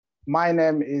My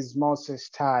name is Moses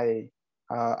Tai.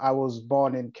 I was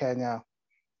born in Kenya,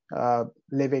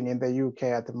 living in the UK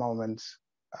at the moment.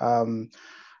 Um,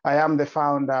 I am the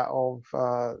founder of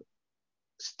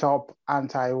Stop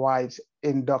Anti-White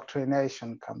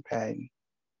Indoctrination campaign.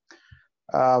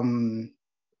 Um,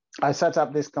 I set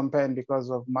up this campaign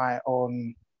because of my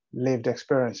own lived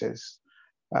experiences,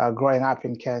 growing up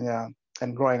in Kenya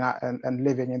and growing up and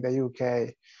living in the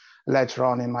UK later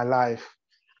on in my life.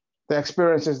 The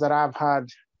experiences that I've had,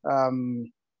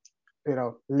 um,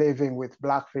 living with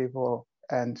Black people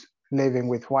and living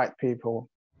with white people.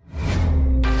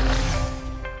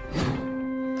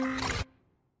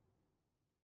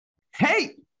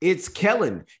 Hey, it's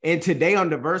Kellen. And today on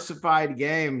Diversified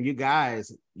Game, you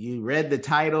guys, you read the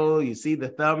title, you see the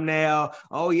thumbnail.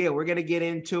 Oh, yeah, we're going to get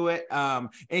into it. And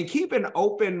keep an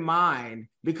open mind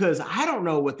because I don't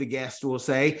know what the guest will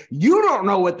say. You don't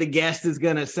know what the guest is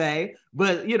going to say.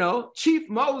 But, Chief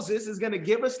Moses is going to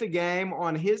give us the game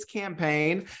on his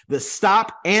campaign, the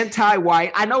Stop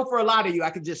Anti-White. I know for a lot of you, I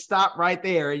could just stop right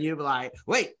there and you'd be like,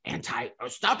 wait,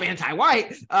 stop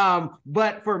anti-white.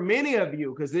 But for many of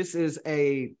you, because this is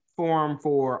a forum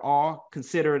for all,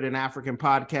 consider it an African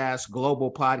podcast,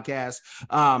 global podcast.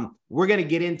 We're going to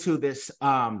get into this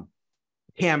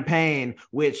campaign,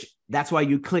 which that's why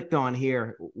you clicked on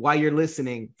here while you're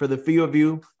listening. For the few of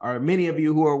you or many of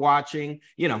you who are watching,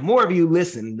 more of you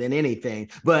listen than anything.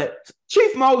 But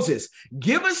Chief Moses,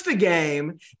 give us the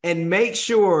game and make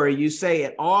sure you say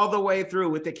it all the way through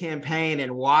with the campaign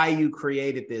and why you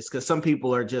created this, because some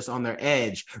people are just on their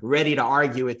edge, ready to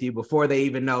argue with you before they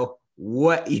even know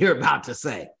what you're about to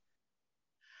say.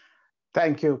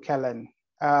 Thank you, Kellen.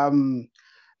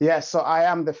 Yes, so I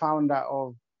am the founder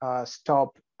of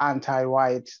Stop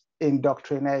Anti-White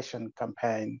Indoctrination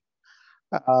campaign.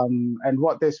 And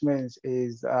what this means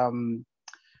is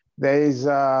there is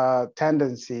a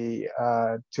tendency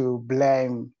to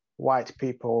blame white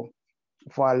people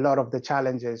for a lot of the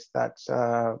challenges that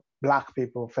Black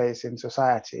people face in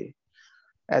society.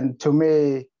 And to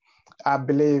me, I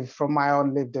believe from my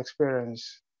own lived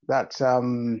experience that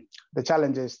the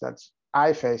challenges that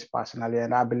I face personally,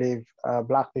 and I believe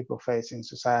Black people face in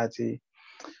society,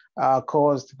 are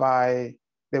caused by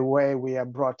the way we are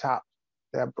brought up.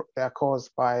 They're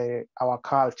caused by our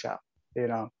culture,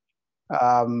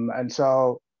 And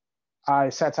so I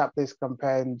set up this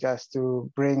campaign just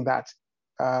to bring that,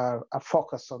 a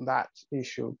focus on that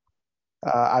issue.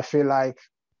 I feel like,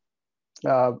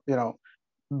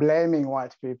 blaming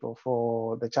white people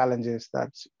for the challenges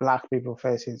that Black people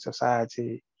face in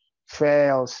society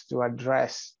fails to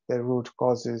address the root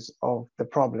causes of the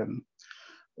problem.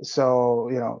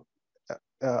 So,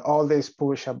 all this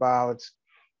push about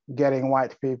getting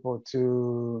white people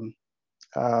to,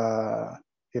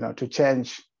 to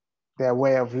change their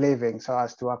way of living so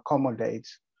as to accommodate,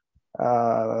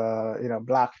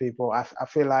 Black people, I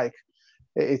feel like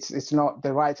it's not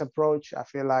the right approach. I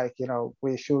feel like,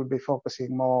 we should be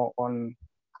focusing more on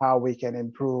how we can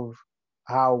improve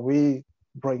how we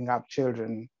bring up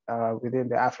children within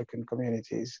the African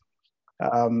communities.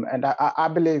 And I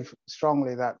believe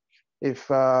strongly that if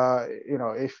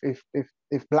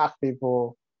Black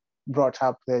people brought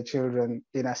up their children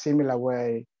in a similar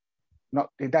way,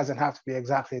 it doesn't have to be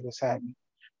exactly the same,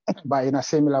 but in a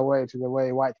similar way to the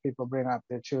way white people bring up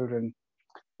their children,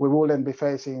 we wouldn't be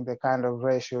facing the kind of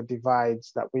racial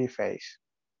divides that we face.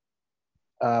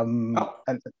 And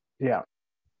yeah.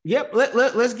 Yep.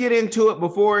 Let's get into it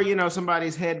before,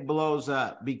 somebody's head blows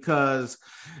up, because,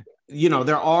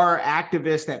 there are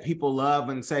activists that people love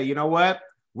and say, you know what,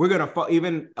 we're going to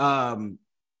even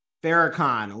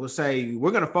Farrakhan will say,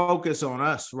 we're going to focus on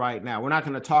us right now. We're not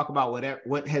going to talk about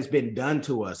what has been done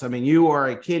to us. I mean, you are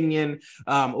a Kenyan,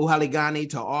 Uhaligani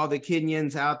to all the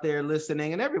Kenyans out there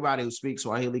listening and everybody who speaks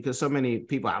Swahili, because so many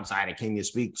people outside of Kenya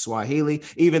speak Swahili,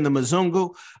 even the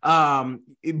Mzungu.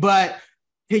 But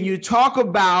can you talk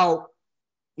about,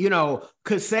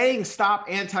 because saying stop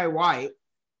anti-white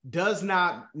does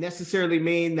not necessarily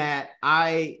mean that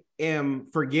I am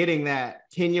forgetting that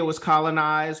Kenya was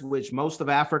colonized, which most of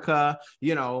Africa,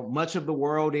 much of the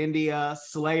world, India,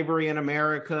 slavery in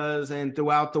Americas and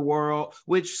throughout the world,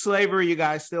 which slavery, you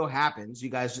guys, still happens.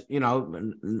 You guys,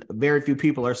 very few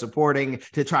people are supporting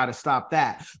to try to stop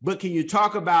that. But can you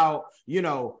talk about,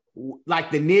 like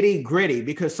the nitty gritty?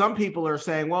 Because some people are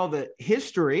saying, well, the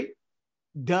history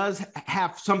does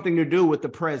have something to do with the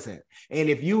present. And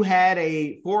if you had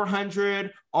a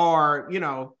 400 or,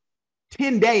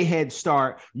 10-day head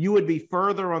start, you would be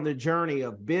further on the journey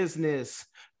of business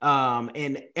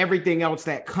and everything else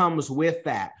that comes with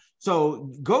that. So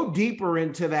go deeper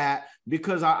into that,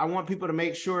 because I want people to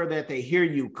make sure that they hear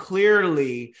you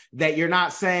clearly, that you're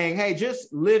not saying, hey,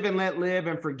 just live and let live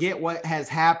and forget what has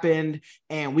happened.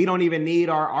 And we don't even need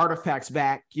our artifacts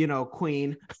back,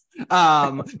 Queen. And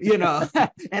I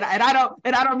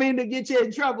don't mean to get you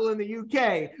in trouble in the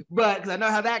UK, but because I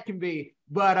know how that can be.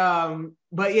 But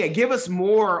yeah, give us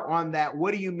more on that.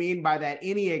 What do you mean by that?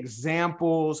 Any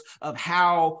examples of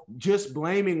how just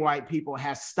blaming white people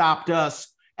has stopped us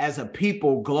as a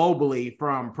people globally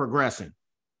from progressing?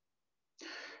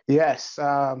 Yes,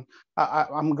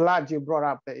 I'm glad you brought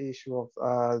up the issue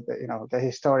of the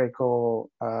historical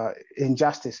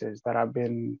injustices that have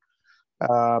been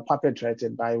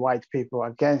perpetrated by white people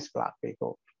against Black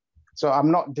people. So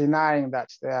I'm not denying that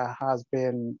there has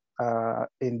been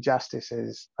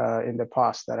injustices in the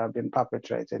past that have been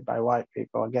perpetrated by white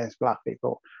people against Black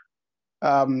people.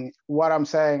 What I'm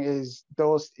saying is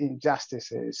those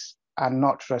injustices are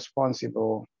not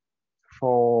responsible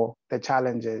for the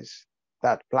challenges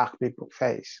that Black people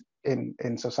face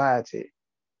in society.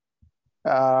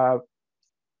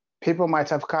 People might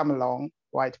have come along,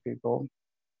 white people,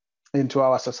 into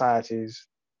our societies,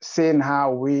 seeing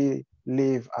how we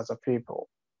live as a people,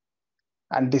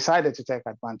 and decided to take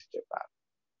advantage of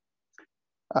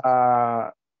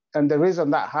that. And the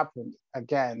reason that happened,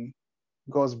 again,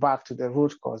 goes back to the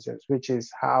root causes, which is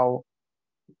how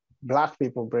Black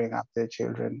people bring up their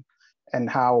children and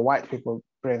how white people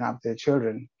bring up their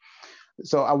children.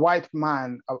 So a white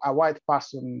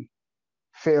person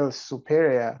feels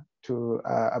superior to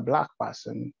a Black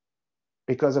person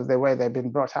because of the way they've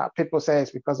been brought up. People say it's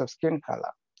because of skin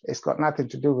color. It's got nothing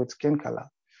to do with skin color.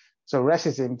 So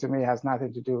racism to me has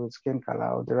nothing to do with skin color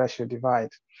or the racial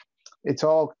divide. It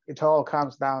all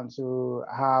comes down to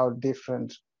how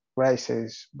different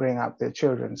races bring up their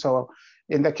children. So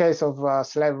in the case of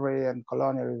slavery and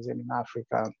colonialism in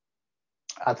Africa,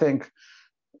 I think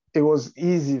it was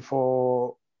easy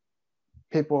for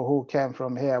people who came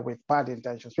from here with bad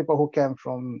intentions, people who came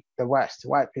from the West,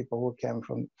 white people who came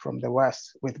from the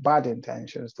West with bad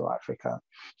intentions to Africa.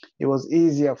 It was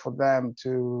easier for them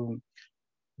to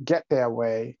get their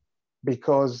way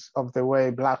because of the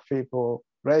way Black people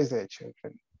raise their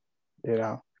children,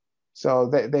 So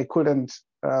they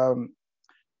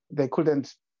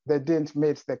didn't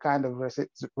meet the kind of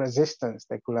resistance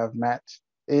they could have met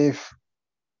if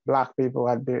Black people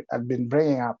had been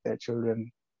bringing up their children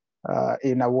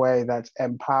in a way that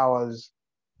empowers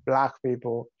Black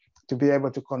people to be able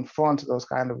to confront those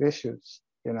kind of issues,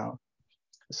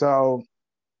 So,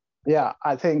 yeah,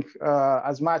 I think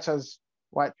as much as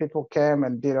white people came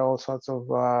and did all sorts of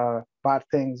bad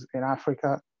things in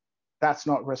Africa, that's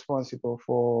not responsible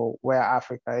for where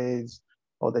Africa is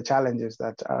or the challenges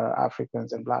that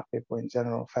Africans and Black people in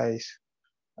general face.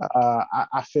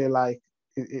 I feel like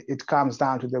it comes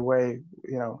down to the way,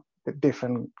 the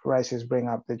different races bring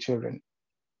up the children.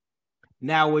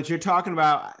 Now, what you're talking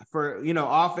about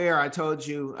off air, I told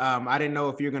you, I didn't know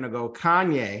if you're going to go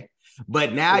Kanye,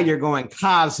 but now you're going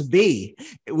Cosby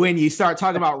when you start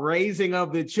talking about raising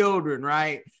of the children,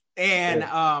 right? And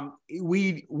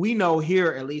we know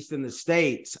here, at least in the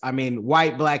States, I mean,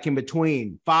 white, Black, in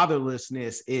between,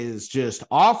 fatherlessness is just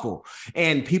awful.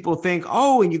 And people think,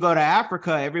 oh, when you go to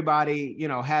Africa, everybody,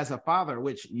 has a father,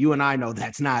 which you and I know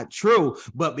that's not true.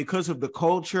 But because of the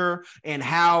culture and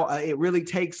how it really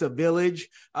takes a village,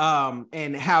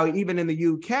 and how even in the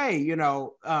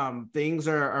UK, things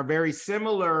are very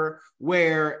similar,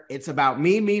 where it's about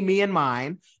me, and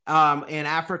mine. In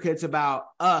Africa, it's about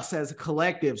us as a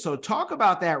collective. So talk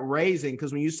about that raising,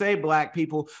 because when you say Black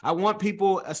people, I want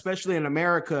people, especially in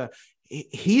America,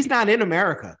 he's not in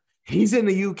America. He's in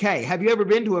the UK. Have you ever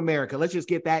been to America? Let's just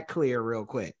get that clear real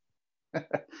quick.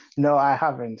 No, I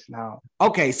haven't. No.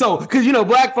 Okay, so because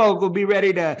Black folk will be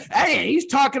ready to, hey, he's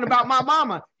talking about my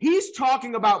mama. He's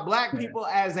talking about Black people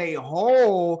as a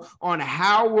whole on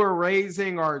how we're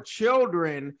raising our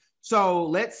children. So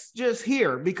let's just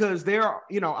hear, because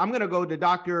I'm going to go to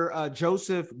Dr.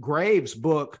 Joseph Graves'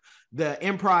 book, The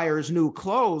Empire's New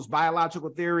Clothes, Biological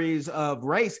Theories of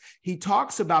Race. He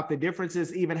talks about the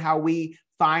differences, even how we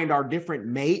find our different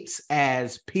mates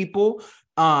as people,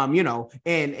 Black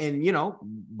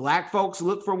folks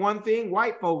look for one thing,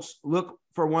 white folks look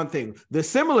for one thing. The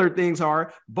similar things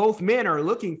are both men are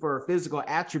looking for physical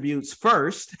attributes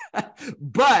first,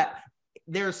 but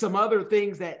there's some other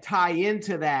things that tie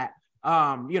into that,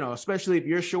 especially if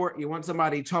you're short, you want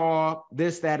somebody tall,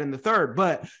 this, that, and the third.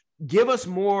 But give us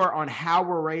more on how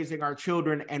we're raising our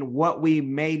children and what we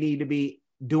may need to be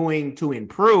doing to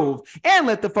improve, and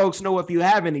let the folks know if you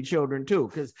have any children too,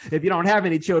 because if you don't have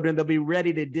any children, they'll be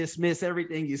ready to dismiss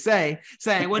everything you say,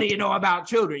 saying, what do you know about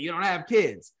children? You don't have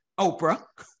kids. Oprah.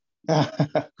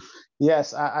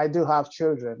 Yes, I do have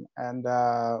children, and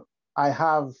I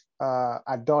have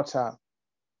a daughter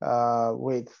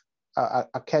with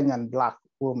a Kenyan Black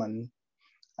woman,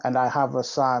 and I have a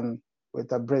son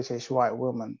with a British white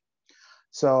woman.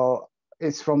 So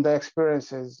it's from the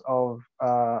experiences of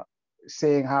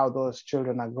seeing how those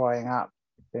children are growing up,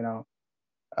 you know.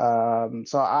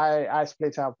 So I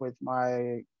split up with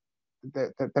the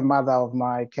mother of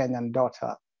my Kenyan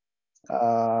daughter,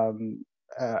 and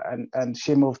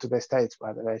she moved to the States,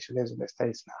 by the way. She lives in the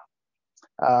States now.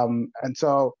 And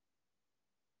so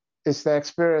it's the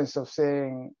experience of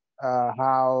seeing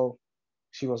how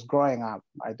she was growing up,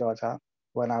 my daughter,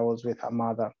 when I was with her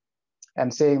mother,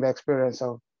 and seeing the experience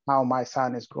of how my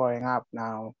son is growing up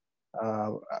now,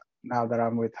 now that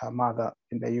I'm with her mother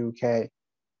in the UK.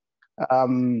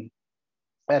 And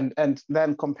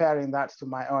then comparing that to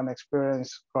my own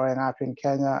experience growing up in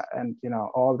Kenya, and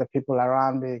all the people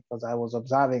around me, because I was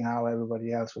observing how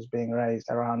everybody else was being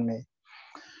raised around me.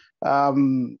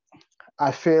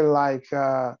 I feel like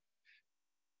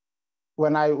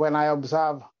when I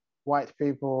observe white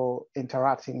people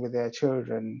interacting with their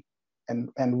children,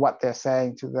 and what they're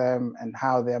saying to them and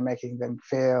how they're making them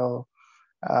feel,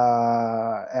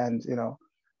 and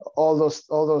all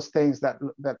those things that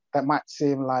might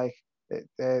seem like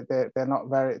they're not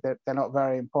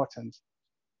very important.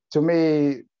 To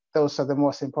me, those are the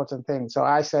most important things. So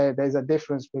I say there's a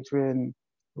difference between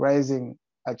raising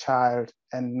a child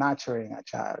and nurturing a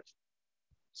child.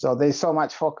 So there's so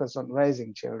much focus on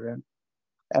raising children,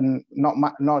 and not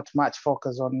much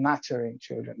focus on nurturing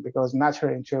children, because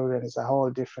nurturing children is a whole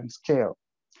different skill.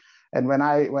 And when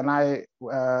I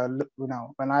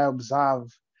observe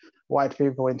white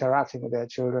people interacting with their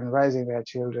children, raising their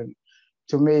children,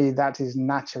 to me that is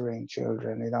nurturing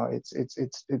children.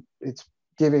 It's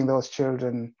giving those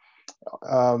children,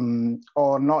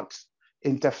 or not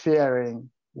interfering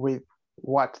with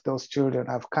what those children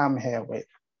have come here with.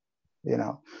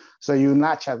 So you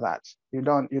nurture that. You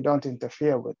don't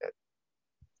interfere with it.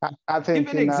 I think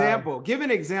give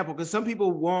an example, because some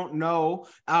people won't know.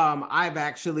 I've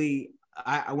actually,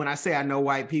 when I say I know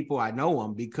white people, I know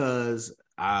them because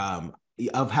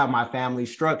of how my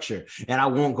family's structured, and I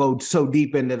won't go so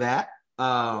deep into that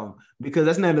because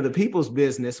that's none of the people's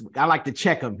business. I like to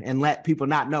check them and let people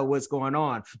not know what's going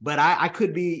on, but I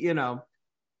could be,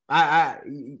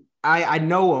 I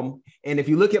know them. And if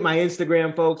you look at my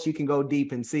Instagram, folks, you can go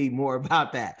deep and see more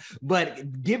about that.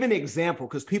 But give an example,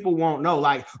 because people won't know.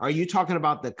 Like, are you talking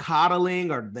about the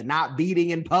coddling or the not beating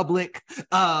in public?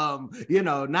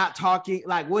 Not talking?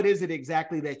 Like, what is it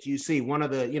exactly that you see? One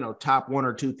of the, top one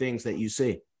or two things that you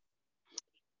see?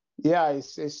 Yeah,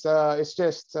 it's just, I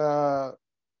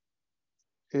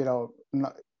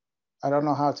don't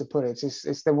know how to put it.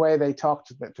 It's the way they talk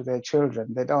to their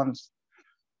children. They don't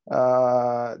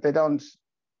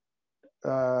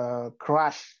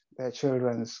crush their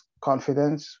children's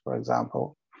confidence, for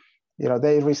example.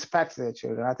 They respect their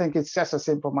children. I think it's just a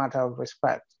simple matter of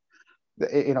respect.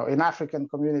 In African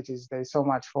communities, there's so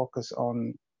much focus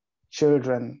on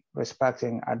children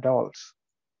respecting adults,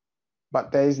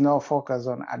 but there is no focus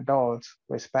on adults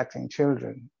respecting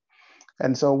children.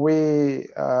 And so we,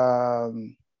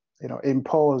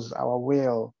 impose our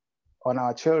will on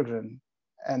our children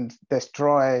and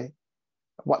destroy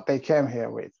what they came here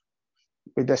with.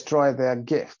 We destroy their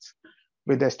gifts.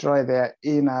 We destroy their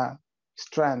inner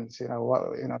strengths.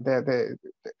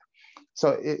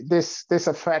 This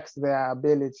affects their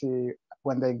ability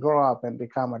when they grow up and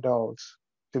become adults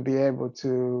to be able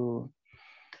to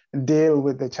deal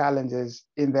with the challenges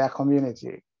in their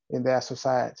community, in their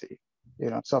society.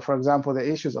 So for example, the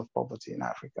issues of poverty in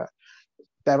Africa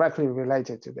directly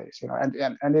related to this.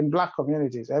 And in Black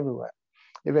communities everywhere.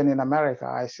 Even in America,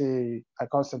 I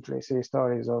constantly see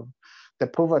stories of the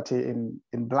poverty in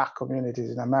Black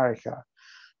communities in America.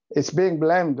 It's being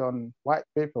blamed on white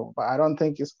people, but I don't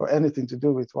think it's got anything to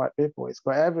do with white people. It's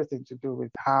got everything to do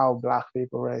with how Black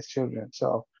people raise children.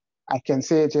 So I can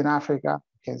see it in Africa,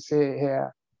 I can see it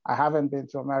here. I haven't been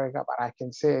to America, but I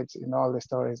can see it in all the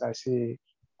stories I see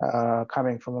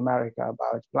coming from America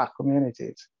about Black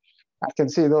communities. I can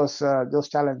see those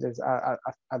challenges are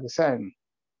the same.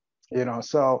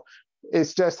 So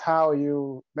it's just how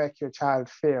you make your child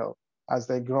feel as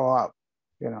they grow up,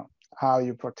 how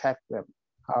you protect them,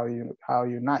 how you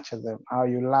nurture them, how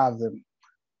you love them,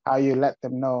 how you let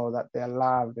them know that they're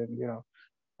loved.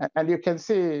 And you can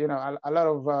see, a lot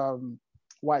of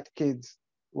white kids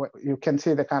you can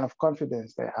see the kind of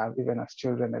confidence they have, even as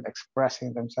children, at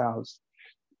expressing themselves.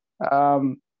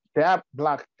 There are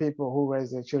Black people who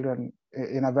raise their children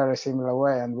in a very similar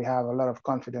way, and we have a lot of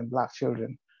confident Black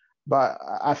children. But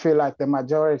I feel like the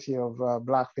majority of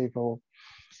Black people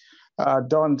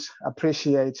don't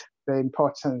appreciate the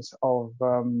importance of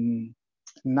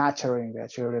nurturing their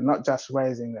children, not just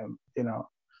raising them,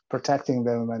 protecting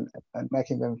them and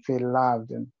making them feel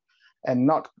loved, and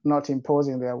not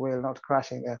imposing their will, not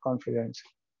crushing their confidence.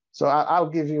 So I'll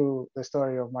give you the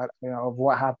story of of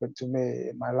what happened to me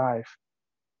in my life.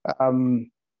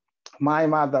 My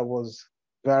mother was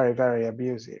very, very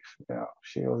abusive.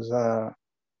 She was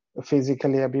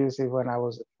physically abusive when I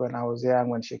was young,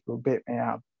 when she could beat me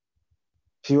up.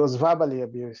 She was verbally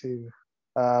abusive,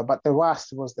 but the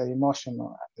worst was the emotional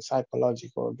and the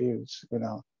psychological abuse.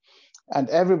 And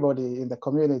everybody in the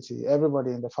community,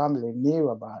 everybody in the family knew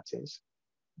about it,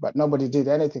 but nobody did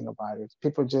anything about it.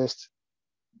 People just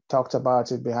talked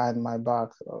about it behind my back,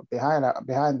 behind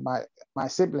my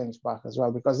siblings' back as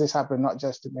well, because this happened not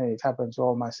just to me, it happened to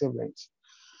all my siblings.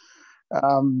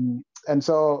 And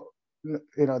so,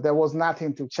 there was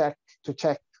nothing to check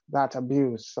that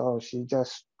abuse. So she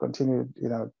just continued,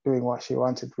 doing what she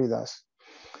wanted with us.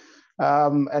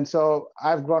 And so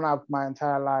I've grown up my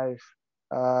entire life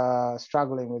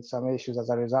struggling with some issues as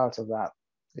a result of that,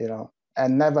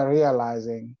 and never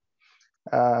realizing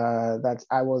that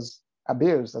I was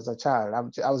abused as a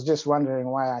child. I was just wondering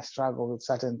why I struggled with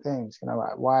certain things,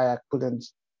 why I couldn't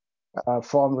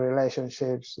form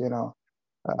relationships,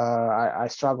 I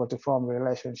struggle to form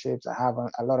relationships. I have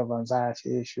a lot of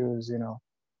anxiety issues,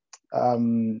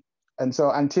 and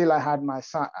so until I had my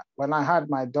son, when I had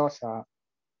my daughter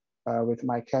with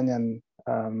my Kenyan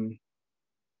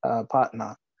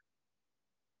partner,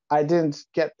 I didn't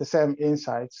get the same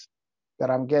insights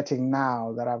that I'm getting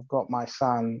now that I've got my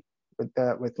son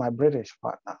with my British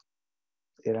partner,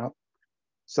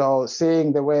 So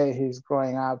seeing the way he's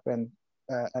growing up and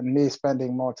me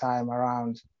spending more time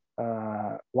around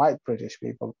white British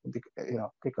people,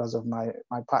 because of my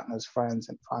partner's friends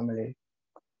and family,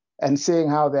 and seeing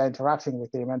how they're interacting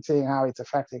with him and seeing how it's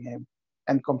affecting him,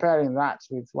 and comparing that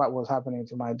with what was happening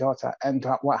to my daughter and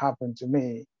what happened to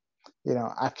me,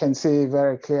 I can see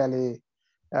very clearly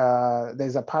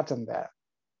there's a pattern there,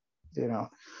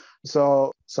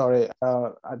 So, sorry,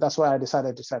 that's why I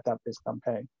decided to set up this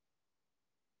campaign.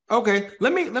 Okay,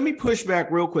 let me push back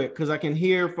real quick, because I can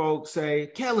hear folks say,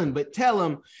 Kellen, but tell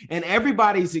them, and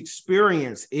everybody's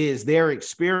experience is their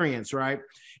experience, right?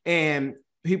 And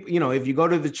people, if you go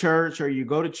to the church or you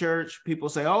go to church, people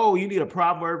say, oh, you need a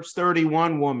Proverbs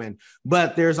 31 woman,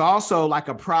 but there's also like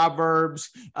a Proverbs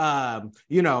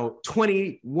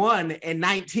 21 and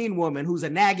 19 woman who's a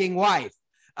nagging wife.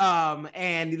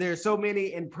 And there's so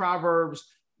many in Proverbs.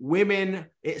 Women,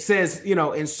 it says,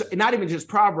 and not even just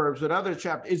Proverbs, but other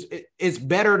chapters, it's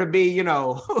better to be,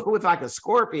 with like a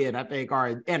scorpion, I think,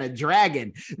 and a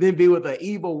dragon than be with an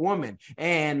evil woman.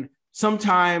 And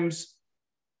sometimes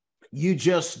you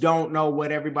just don't know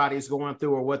what everybody's going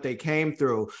through or what they came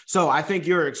through. So I think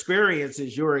your experience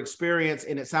is your experience,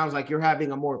 and it sounds like you're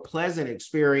having a more pleasant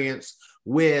experience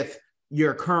with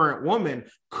your current woman.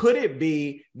 Could it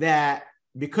be that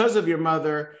because of your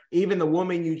mother, even the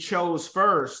woman you chose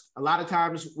first, a lot of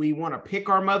times we want to pick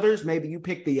our mothers, maybe you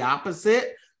pick the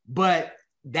opposite, but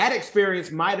that experience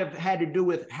might have had to do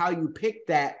with how you picked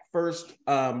that first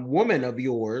woman of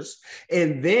yours.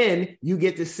 And then you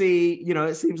get to see,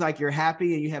 it seems like you're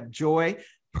happy and you have joy.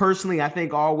 Personally, I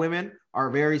think all women are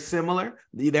very similar.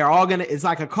 They're all it's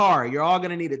like a car. You're all going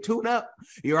to need a tune up.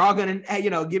 You're all going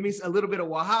to, give me a little bit of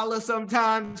Wahala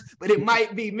sometimes, but it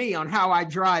might be me on how I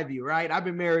drive you, right? I've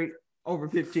been married over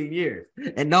 15 years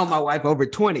and know my wife over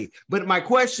 20. But my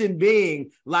question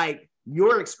being, like,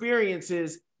 your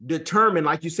experiences determine,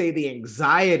 like you say, the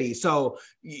anxiety. So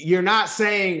you're not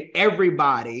saying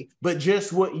everybody, but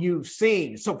just what you've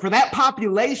seen. So for that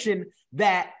population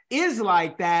that is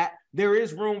like that, there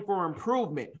is room for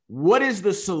improvement. What is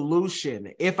the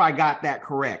solution, if I got that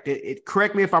correct?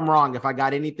 Correct me if I'm wrong, if I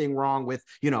got anything wrong with,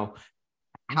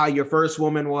 how your first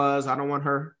woman was. I don't want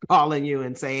her calling you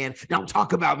and saying, don't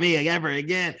talk about me ever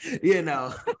again,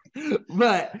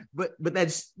 but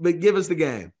give us the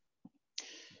game.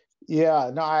 Yeah,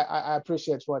 no, I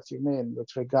appreciate what you mean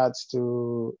with regards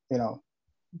to,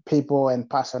 people and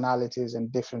personalities and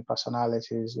different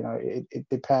personalities. It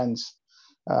depends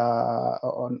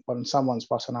on someone's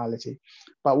personality.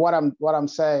 But what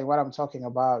I'm talking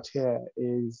about here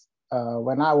is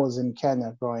when I was in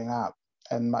Kenya growing up,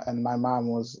 and my mom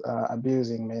was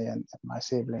abusing me and my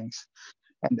siblings,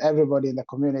 and everybody in the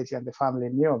community and the family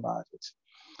knew about it.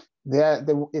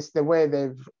 it's the way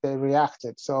they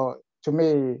reacted. So to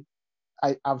me,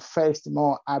 I've faced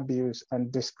more abuse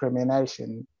and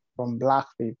discrimination from Black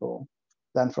people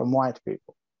than from white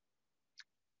people.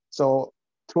 So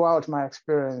throughout my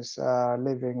experience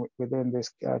living within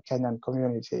this Kenyan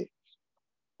community,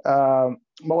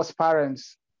 most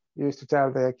parents used to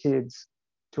tell their kids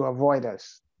to avoid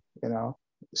us, you know,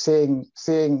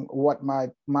 seeing what my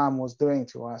mom was doing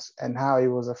to us and how it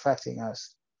was affecting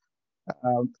us.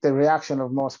 The reaction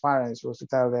of most parents was to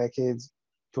tell their kids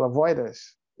to avoid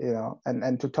us, you know,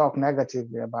 and to talk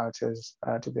negatively about us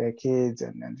to their kids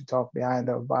and to talk behind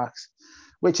their backs,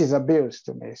 which is abuse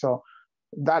to me. So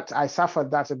that I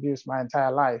suffered that abuse my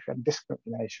entire life and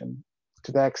discrimination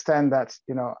to the extent that,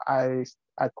 you know, I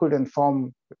couldn't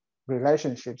form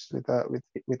relationships with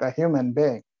a human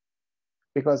being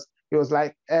because it was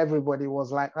like everybody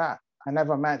was like that. I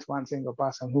never met one single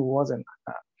person who wasn't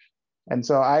like that. And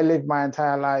so I lived my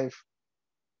entire life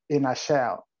in a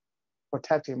shell,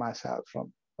 protecting myself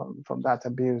from that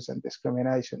abuse and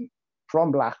discrimination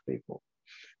from Black people.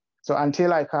 So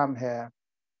until I come here,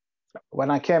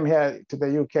 when I came here to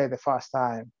the UK the first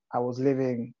time, I was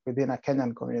living within a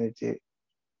Kenyan community,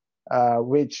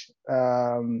 which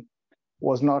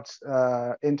was not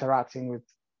interacting with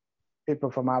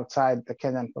people from outside the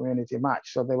Kenyan community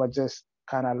much. So they were just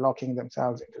kind of locking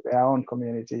themselves into their own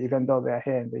community, even though they're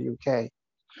here in the UK.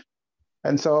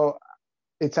 And so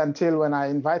it's until when I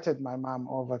invited my mom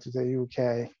over to the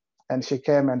UK and she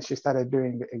came and she started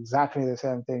doing exactly the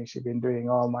same thing she'd been doing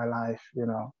all my life, you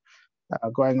know,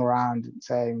 going around and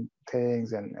saying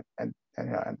things and you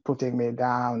know, and putting me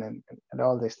down and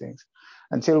all these things.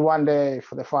 Until one day,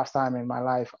 for the first time in my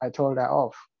life, I told her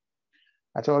off.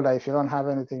 I told her, if you don't have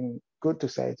anything good to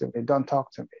say to me, don't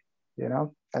talk to me, you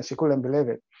know? And she couldn't believe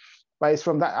it. But it's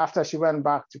from that, after she went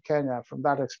back to Kenya, from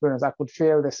that experience, I could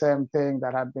feel the same thing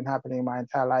that had been happening my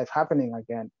entire life happening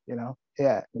again, you know,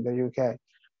 here in the UK.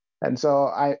 And so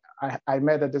I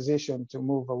made a decision to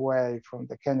move away from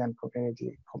the Kenyan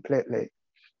community completely,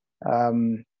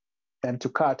 and to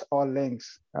cut all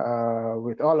links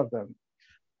with all of them,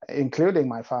 including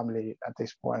my family at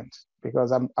this point,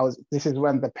 because this is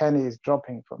when the penny is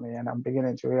dropping for me and I'm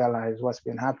beginning to realize what's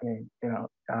been happening, you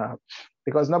know,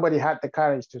 because nobody had the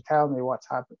courage to tell me what's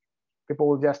happening. People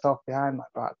would just talk behind my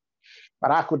back. But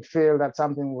I could feel that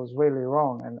something was really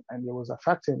wrong and it was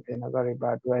affecting me in a very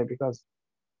bad way because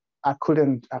I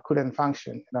couldn't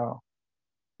function, you know.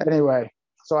 Anyway,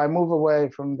 so I move away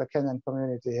from the Kenyan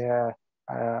community here.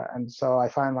 And so I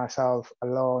find myself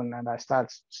alone and I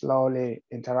start slowly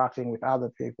interacting with other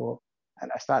people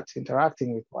and I start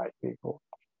interacting with white people.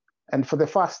 And for the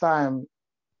first time,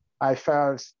 I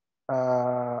felt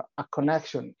a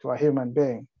connection to a human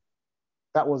being.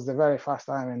 That was the very first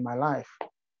time in my life,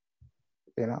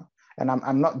 you know, and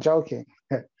I'm not joking.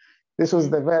 This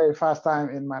was the very first time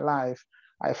in my life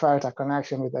I felt a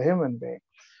connection with a human being.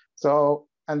 So,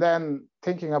 and then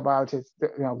thinking about it,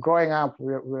 you know, growing up,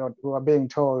 we were being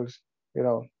told, you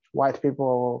know, white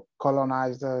people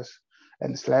colonized us,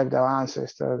 enslaved our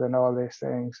ancestors and all these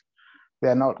things.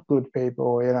 They're not good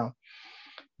people, you know.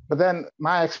 But then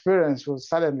my experience was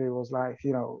suddenly was like,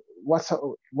 you know,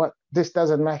 what this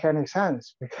doesn't make any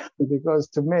sense because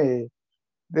to me,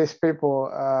 these people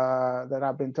that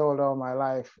I've been told all my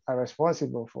life are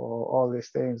responsible for all these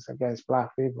things against Black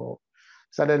people.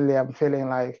 Suddenly I'm feeling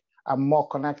like I'm more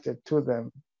connected to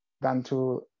them than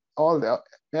to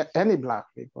any Black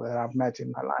people that I've met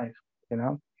in my life, you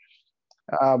know?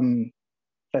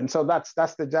 And so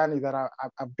that's the journey that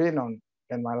I've been on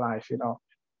in my life, you know,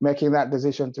 making that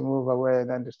decision to move away and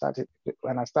then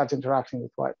when I start interacting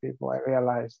with white people, I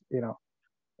realized, you know,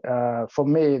 for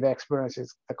me, the experience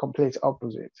is the complete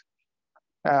opposite.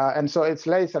 And so it's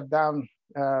later down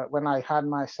when I had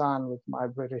my son with my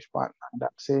British partner, and I'm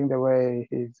seeing the way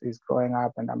he's growing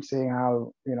up, and I'm seeing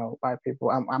how, you know, white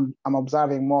people. I'm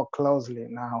observing more closely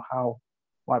now how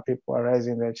white people are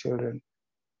raising their children,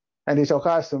 and it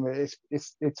occurs to me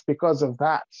it's because of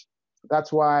that.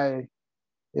 That's why,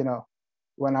 you know,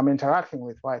 when I'm interacting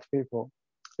with white people,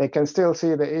 they can still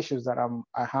see the issues that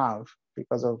I have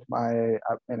because of my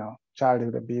you know,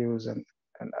 childhood abuse and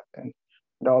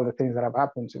all the things that have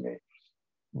happened to me.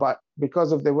 But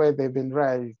because of the way they've been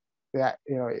raised, they're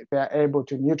able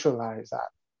to neutralize that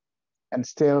and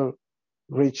still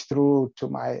reach through to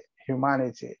my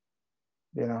humanity,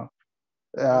 you know.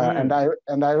 And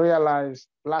I realized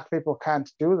Black people can't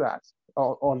do that,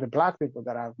 or the Black people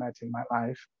that I've met in my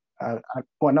life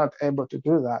were not able to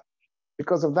do that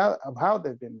because of how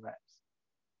they've been raised,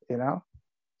 you know.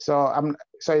 So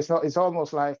it's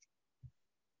almost like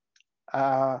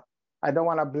I don't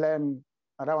want to blame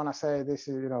I don't want to say this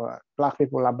is, Black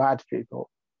people are bad people.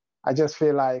 I just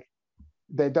feel like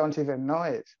they don't even know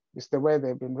it. It's the way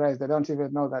they've been raised. They don't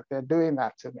even know that they're doing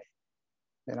that to me,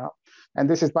 And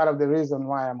this is part of the reason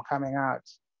why I'm coming out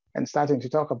and starting to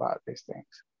talk about these things.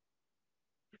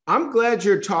 I'm glad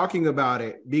you're talking about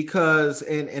it because,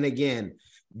 and again,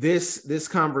 this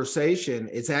conversation,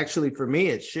 it's actually, for me,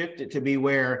 it's shifted to be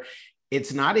where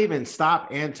it's not even stop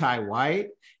anti-white,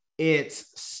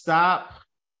 it's stop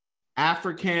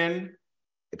African,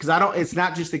 because it's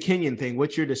not just the Kenyan thing.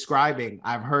 What you're describing,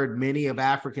 I've heard many of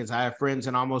Africans. I have friends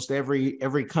in almost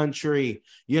every country,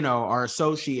 are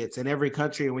associates in every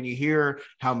country. And when you hear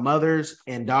how mothers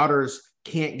and daughters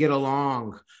can't get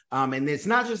along, and it's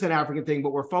not just an African thing,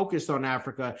 but we're focused on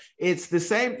Africa. It's the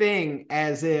same thing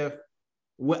as if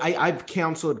I've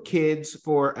counseled kids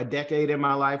for a decade in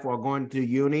my life while going to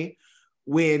uni.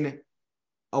 When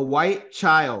a white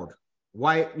child,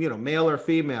 male or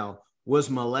female,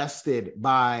 was molested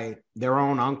by their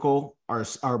own uncle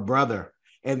or brother,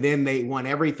 and then they want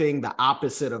everything the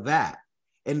opposite of that.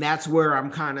 And that's where I'm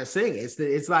kind of saying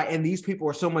it's like, and these people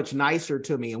are so much nicer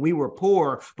to me, and we were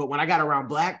poor, but when I got around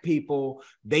Black people,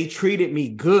 they treated me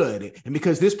good. And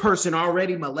because this person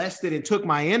already molested and took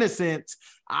my innocence,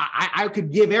 I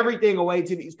could give everything away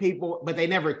to these people, but they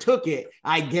never took it.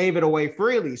 I gave it away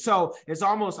freely. So it's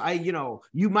almost,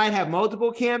 you might have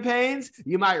multiple campaigns.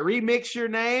 You might remix your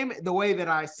name the way that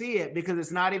I see it, because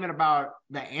it's not even about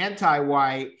the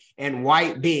anti-white and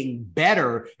white being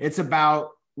better. It's about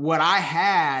what I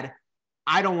had.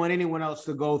 I don't want anyone else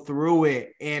to go through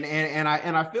it. And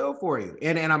I feel for you.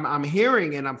 And I'm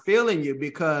hearing and I'm feeling you,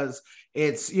 because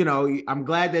it's, I'm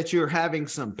glad that you're having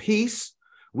some peace.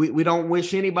 We don't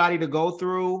wish anybody to go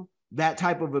through that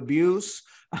type of abuse,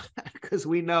 because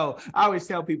we know, I always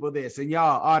tell people this, and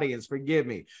y'all audience, forgive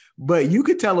me, but you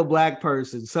could tell a Black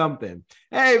person something.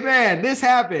 Hey man, this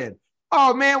happened.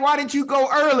 Oh man, why didn't you go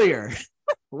earlier?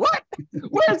 What?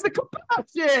 Where's the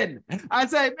compassion? I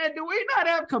say, man, do we not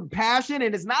have compassion?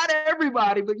 And it's not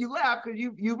everybody, but you laugh because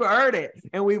you've heard it,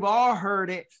 and we've all heard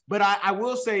it. But I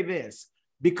will say this,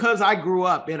 because I grew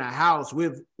up in a house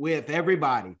with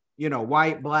everybody,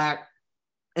 white, Black,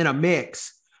 in a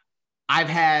mix. I've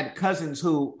had cousins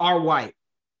who are white,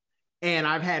 and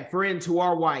I've had friends who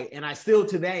are white, and I still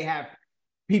today have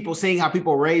people seeing how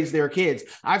people raise their kids.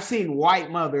 I've seen white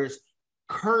mothers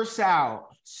curse out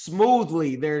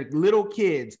smoothly their little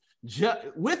kids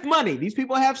with money. These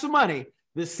people have some money,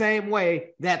 the same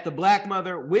way that the Black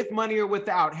mother, with money or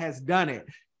without, has done it.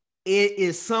 It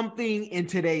is something in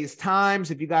today's times.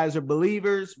 If you guys are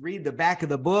believers, read the back of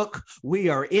the book. We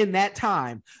are in that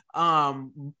time.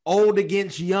 Old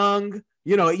against young.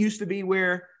 It used to be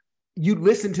where you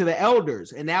listen to the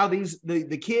elders, and now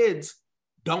the kids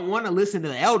don't want to listen to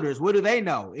the elders. What do they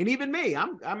know? And even me,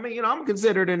 I'm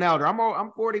considered an elder.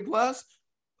 I'm 40 plus.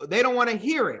 They don't want to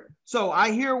hear it. So I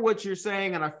hear what you're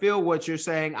saying, and I feel what you're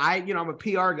saying. I'm a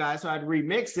PR guy, so I'd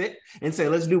remix it and say,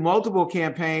 let's do multiple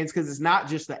campaigns, because it's not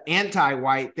just the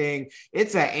anti-white thing.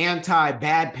 It's an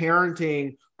anti-bad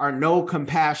parenting or no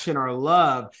compassion or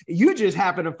love. You just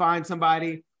happen to find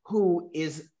somebody who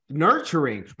is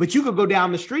nurturing, but you could go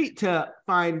down the street to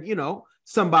find,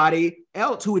 somebody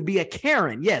else who would be a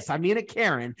Karen. Yes, I mean a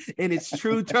Karen in its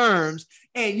true terms.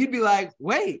 And you'd be like,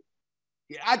 wait,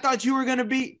 I thought you were going to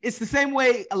be. It's the same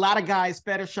way a lot of guys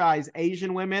fetishize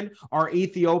Asian women or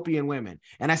Ethiopian women.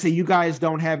 And I say, you guys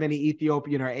don't have any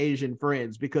Ethiopian or Asian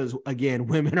friends, because, again,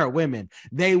 women are women.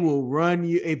 They will run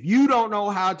you. If you don't know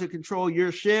how to control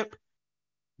your ship,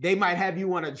 they might have you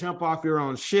want to jump off your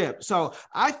own ship. So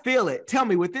I feel it. Tell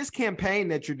me, with this campaign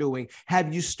that you're doing,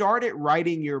 have you started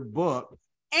writing your book,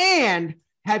 and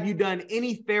have you done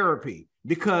any therapy?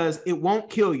 Because it won't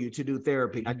kill you to do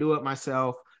therapy. I do it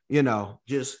myself.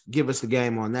 Just give us the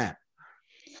game on that.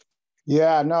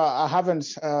 Yeah, no, I haven't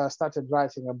started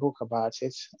writing a book about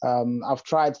it. I've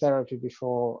tried therapy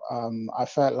before. I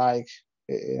felt like,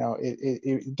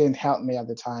 it didn't help me at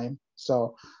the time.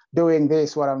 So doing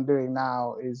this, what I'm doing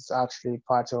now, is actually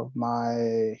part of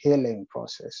my healing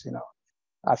process.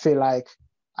 I feel like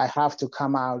I have to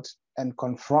come out and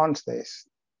confront this.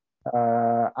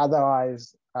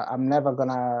 Otherwise, I'm never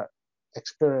gonna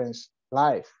experience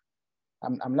life.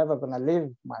 I'm never going to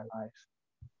live my life,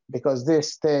 because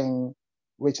this thing,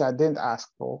 which I didn't ask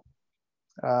for,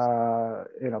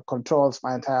 controls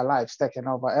my entire life. It's taken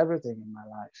over everything in my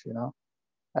life,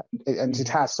 and it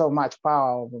has so much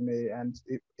power over me. And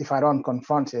if I don't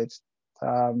confront it,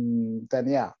 then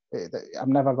yeah,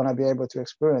 I'm never going to be able to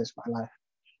experience my life.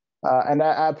 And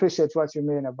I appreciate what you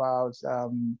mean about,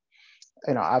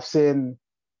 I've seen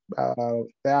there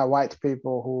are white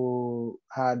people who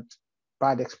had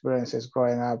bad experiences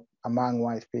growing up among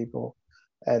white people.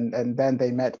 And then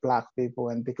they met Black people,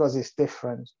 and because it's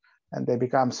different, and they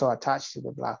become so attached to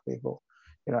the Black people,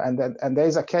 and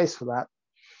there's a case for that.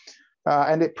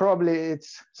 And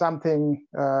it's something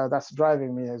that's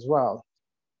driving me as well.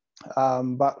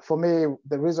 But for me,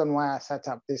 the reason why I set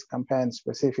up this campaign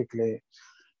specifically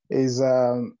is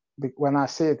when I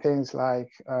see things like,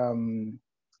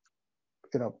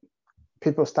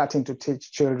 people starting to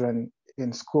teach children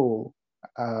in school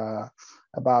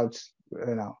about,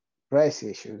 race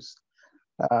issues,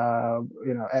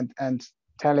 and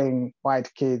telling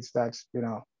white kids that,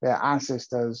 their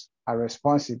ancestors are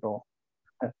responsible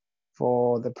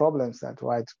for the problems that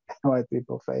white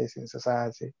people face in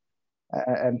society,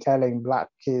 and telling Black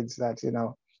kids that,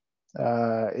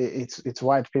 it's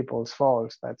white people's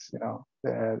fault that,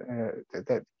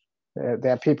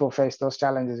 their people face those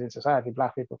challenges in society.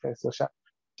 Black people face those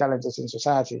challenges in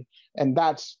society, and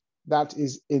that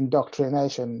is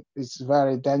indoctrination. It's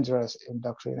very dangerous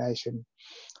indoctrination.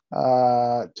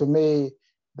 To me,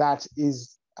 that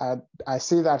is, I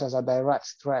see that as a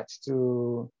direct threat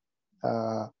to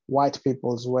white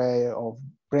people's way of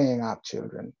bringing up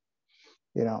children,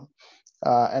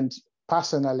 and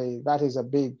personally, that is a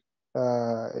big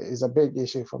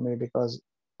issue for me, because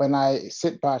when I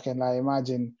sit back and I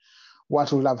imagine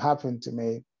what would have happened to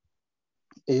me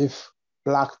if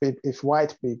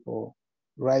white people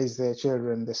raise their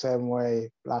children the same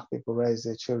way Black people raise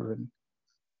their children,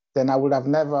 then I would have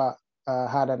never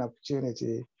had an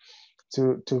opportunity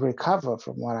to recover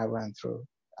from what I went through.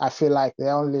 I feel like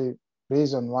the only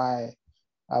reason why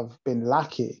I've been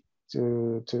lucky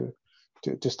to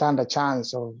stand a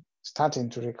chance of starting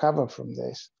to recover from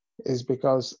this is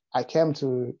because I came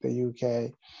to the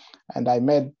UK and I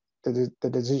made the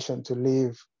decision to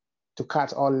leave, to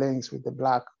cut all links with the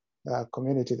Black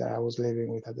community that I was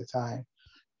living with at the time,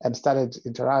 and started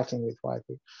interacting with white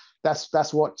people.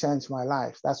 That's what changed my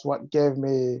life. That's what gave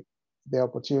me the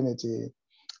opportunity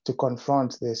to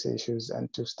confront these issues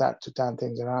and to start to turn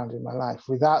things around in my life.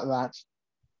 Without that,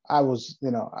 I was,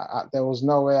 there was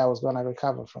no way I was going to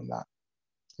recover from that,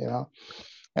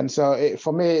 And so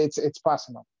for me, it's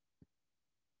personal.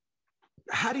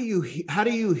 How do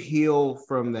you heal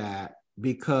from that?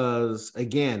 Because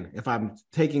again, if I'm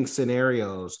taking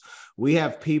scenarios, we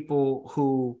have people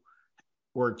who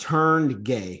were turned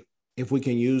gay, if we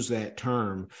can use that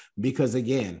term, because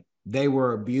again, they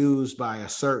were abused by a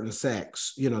certain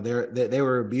sex. They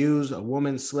were abused. A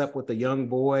woman slept with a young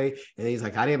boy, and he's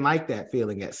like, I didn't like that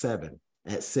feeling at 7,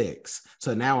 at 6.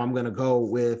 So now I'm going to go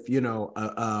with,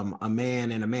 a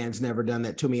man, and a man's never done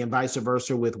that to me, and vice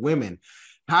versa with women.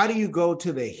 How do you go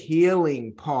to the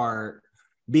healing part?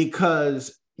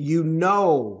 Because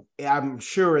I'm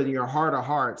sure in your heart of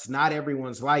hearts, not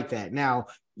everyone's like that. Now,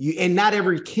 and not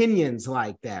every Kenyan's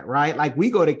like that, right? Like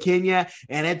we go to Kenya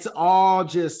and it's all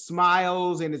just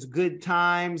smiles and it's good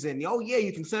times. And, oh yeah,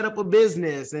 you can set up a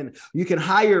business and you can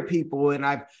hire people. And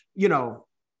I'm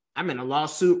in a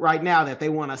lawsuit right now that they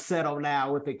want to settle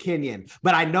now with a Kenyan,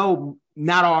 but I know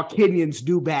not all Kenyans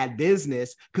do bad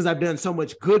business because I've done so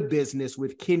much good business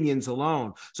with Kenyans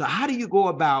alone. So how do you go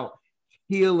about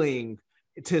healing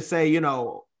to say,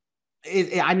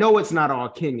 I know it's not all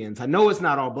Kenyans. I know it's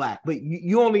not all Black, but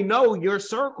you only know your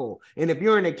circle. And if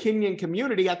you're in a Kenyan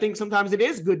community, I think sometimes it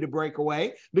is good to break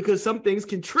away because some things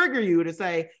can trigger you to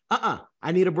say,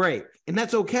 I need a break. And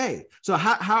that's okay. So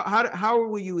how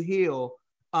will you heal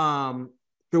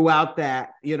throughout that?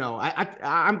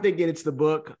 I'm thinking it's the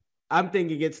book. I'm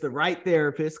thinking it's the right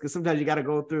therapist, because sometimes you got to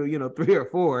go through, 3 or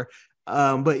 4.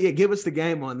 But yeah, give us the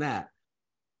game on that.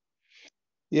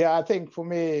 Yeah, I think for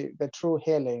me, the true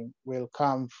healing will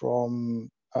come from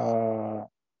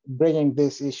bringing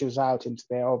these issues out into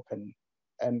the open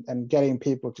and getting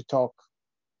people to talk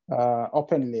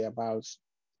openly about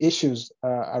issues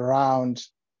around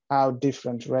how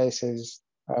different races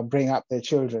bring up their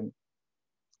children.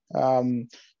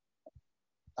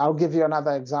 I'll give you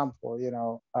another example.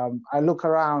 I look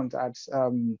around at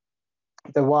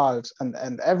the world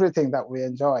and everything that we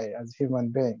enjoy as human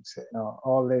beings,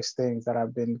 all these things that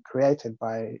have been created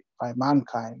by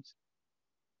mankind.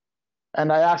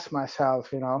 And I ask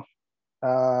myself,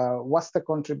 what's the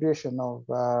contribution of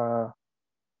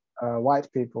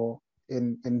white people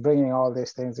in bringing all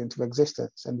these things into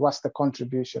existence? And what's the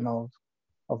contribution of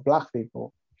Black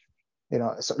people?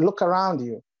 So look around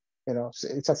you.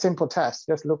 It's a simple test.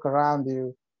 Just look around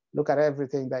you, look at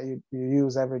everything that you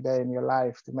use every day in your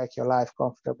life to make your life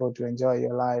comfortable, to enjoy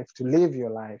your life, to live your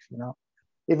life,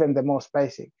 even the most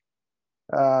basic.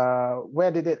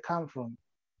 Where did it come from?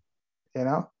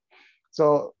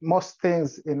 So most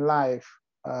things in life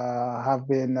have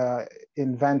been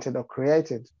invented or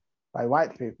created by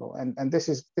white people, and this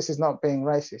is not being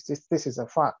racist. This is a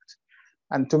fact.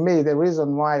 And to me, the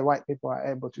reason why white people are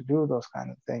able to do those kind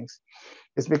of things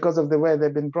is because of the way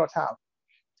they've been brought up.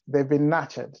 They've been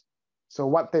nurtured. So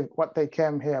what they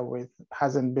came here with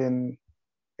hasn't been,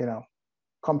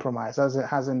 compromised,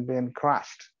 hasn't been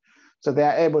crushed. So they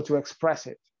are able to express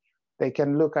it. They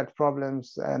can look at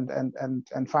problems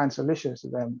and find solutions to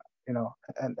them,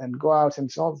 and go out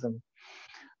and solve them.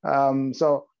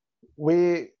 So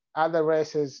we other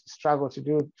races struggle to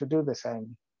do the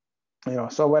same.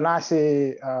 So when I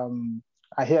see,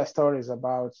 I hear stories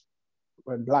about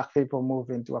when Black people move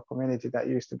into a community that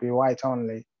used to be white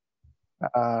only,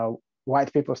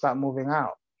 white people start moving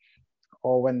out.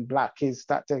 Or when Black kids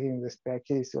start taking their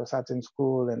kids to a certain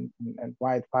school, and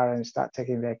white parents start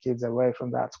taking their kids away from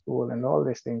that school, and all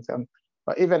these things.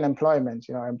 But even employment,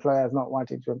 employers not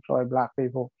wanting to employ Black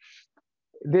people.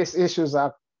 These issues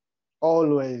are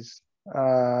always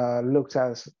looked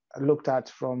at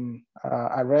from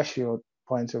a racial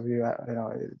point of view.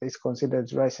 It's considered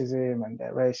racism, and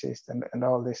they're racist, and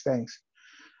all these things.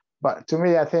 But to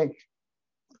me, I think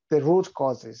the root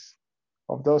causes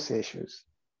of those issues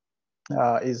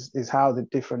is how the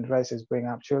different races bring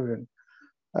up children.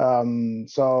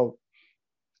 So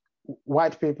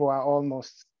white people are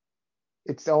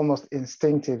it's almost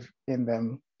instinctive in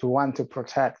them to want to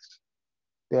protect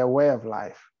their way of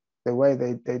life, the way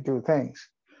they do things.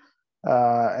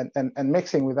 And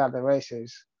mixing with other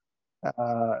races,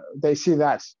 they see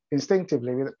that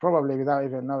instinctively, probably without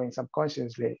even knowing,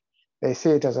 subconsciously, they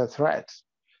see it as a threat.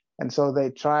 And so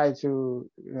they try to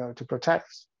protect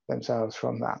themselves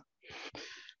from that.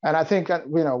 And I think that,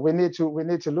 we need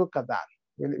to look at that.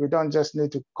 We don't just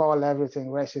need to call everything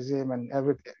racism and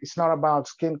everything. It's not about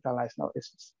skin color.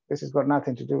 This has got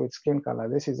nothing to do with skin color.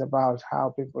 This is about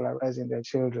how people are raising their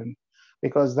children,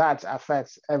 because that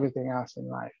affects everything else in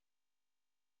life.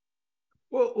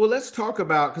 Well, let's talk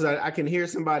about, because I can hear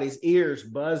somebody's ears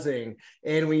buzzing.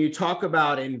 And when you talk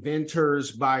about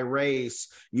inventors by race,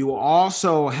 you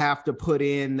also have to put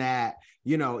in that,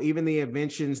 even the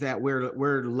inventions that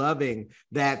we're loving,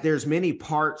 that there's many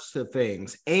parts to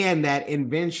things, and that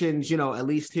inventions, at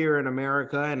least here in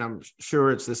America, and I'm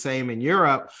sure it's the same in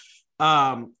Europe,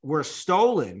 were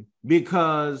stolen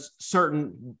because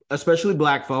certain, especially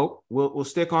Black folk, we'll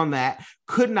stick on that,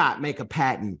 could not make a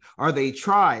patent, or they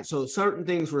tried. So certain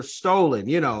things were stolen.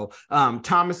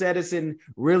 Thomas Edison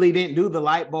really didn't do the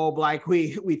light bulb like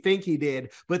we think he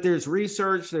did, but there's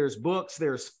research, there's books,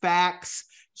 there's facts.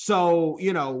 So,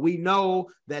 we know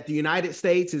that the United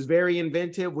States is very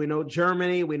inventive. We know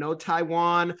Germany, we know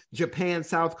Taiwan, Japan,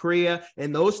 South Korea,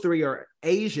 and those three are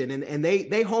Asian, and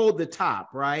they hold the top,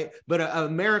 right? But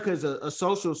America is a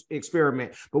social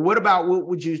experiment. But what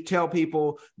would you tell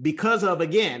people, because of,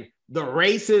 again, the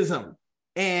racism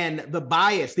and the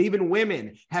bias, even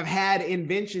women have had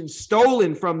inventions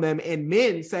stolen from them, and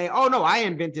men say, oh no, I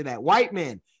invented that. White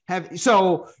men have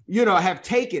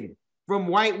taken from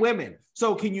white women.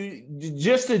 So can you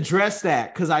just address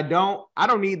that? Because I don't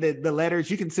need the letters.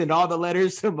 You can send all the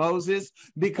letters to Moses,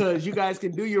 because you guys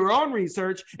can do your own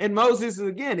research. And Moses,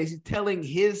 again, is telling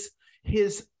his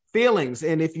feelings.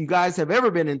 And if you guys have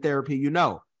ever been in therapy,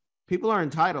 people are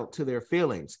entitled to their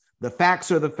feelings. The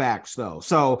facts are the facts, though.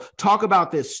 So talk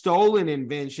about this stolen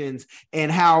inventions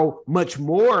and how much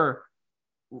more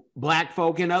Black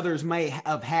folk and others may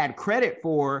have had credit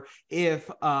for if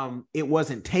it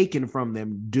wasn't taken from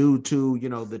them due to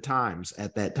the times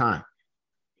at that time.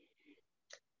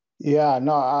 Yeah,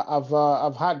 no,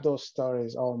 I've had those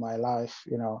stories all my life,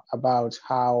 about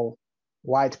how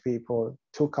white people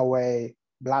took away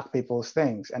Black people's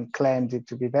things and claimed it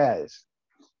to be theirs,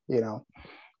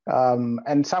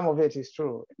 and some of it is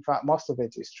true. In fact, most of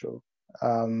it is true.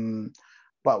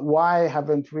 But why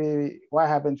haven't we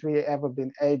ever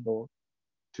been able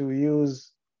to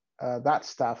use that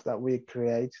stuff that we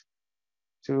create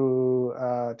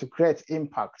to create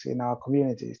impact in our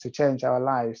communities, to change our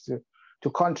lives, to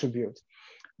contribute?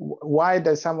 Why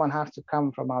does someone have to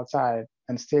come from outside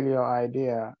and steal your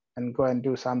idea and go and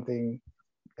do something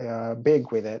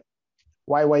big with it?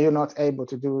 Why were you not able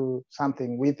to do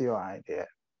something with your idea?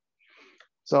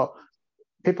 So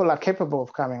people are capable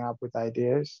of coming up with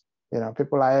ideas.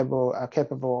 People are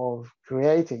capable of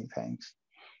creating things,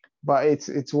 but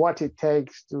it's what it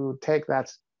takes to take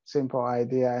that simple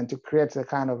idea and to create the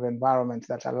kind of environment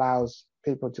that allows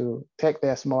people to take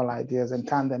their small ideas and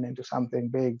turn them into something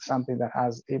big, something that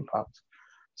has impact,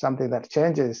 something that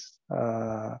changes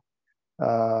the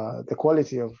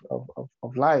quality of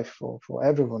life for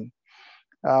everyone.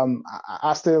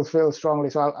 I still feel strongly.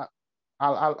 So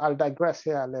I'll digress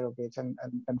here a little bit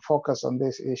and focus on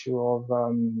this issue of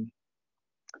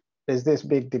there's this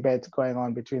big debate going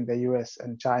on between the US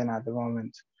and China at the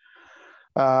moment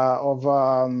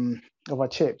over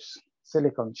chips,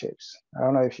 silicon chips. I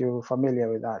don't know if you're familiar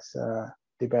with that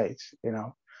debate, you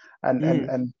know,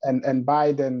 and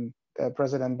Biden,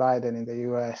 President Biden in the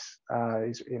US,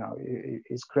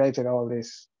 he's created all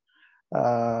these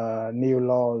new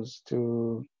laws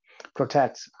to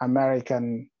protect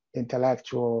American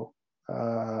intellectual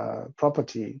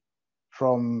property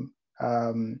from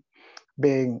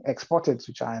being exported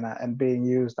to China and being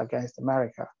used against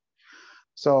America.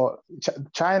 So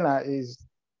China is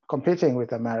competing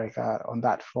with America on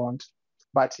that front,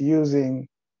 but using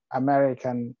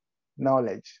American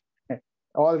knowledge.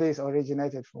 All this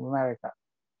originated from America.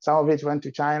 Some of it went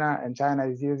to China, and China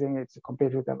is using it to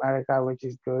compete with America, which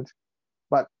is good,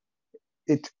 but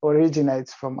it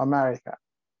originates from America.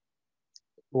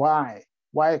 Why?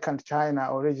 Why can't China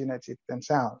originate it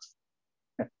themselves?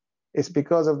 It's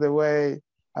because of the way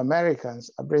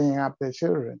Americans are bringing up their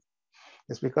children.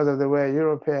 It's because of the way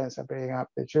Europeans are bringing up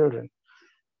their children.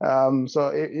 So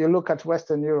if you look at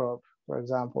Western Europe, for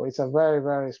example, it's a very,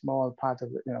 very small part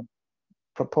of the,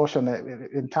 proportionate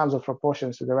in terms of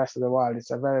proportions to the rest of the world.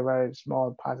 It's a very, very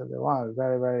small part of the world,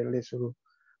 very, very little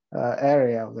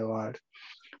area of the world.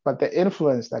 But the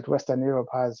influence that Western Europe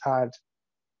has had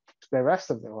to the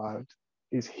rest of the world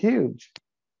is huge,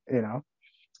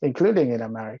 including in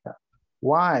America.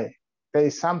 Why? There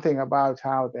is something about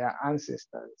how their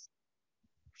ancestors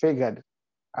figured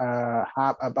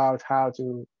about how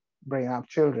to bring up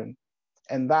children.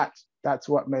 And that's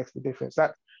what makes the difference.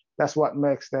 That's what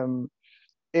makes them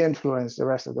influence the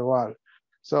rest of the world.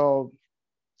 So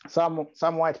some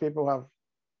white people have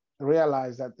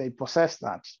realized that they possess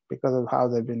that because of how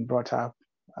they've been brought up,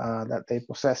 that they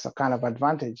possess a kind of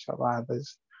advantage of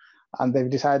others, and they've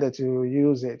decided to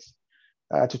use it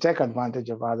to take advantage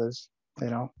of others,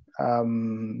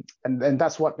 and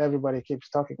that's what everybody keeps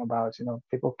talking about.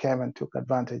 People came and took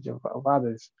advantage of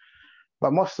others,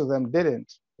 but most of them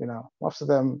didn't. Most of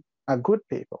them are good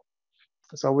people.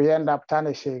 So we end up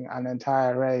tarnishing an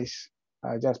entire race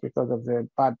just because of the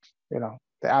bad, the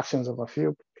actions of a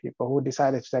few people who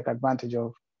decided to take advantage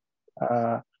of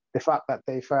the fact that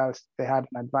they felt they had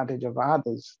an advantage over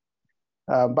others.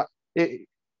 But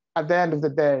at the end of the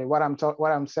day, what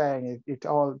I'm saying is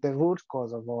the root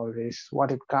cause of all this,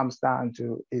 what it comes down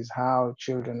to is how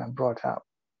children are brought up.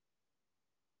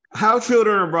 How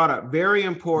children are brought up, very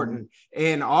important.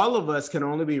 And all of us can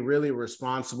only be really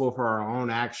responsible for our own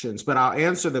actions. But I'll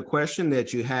answer the question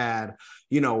that you had,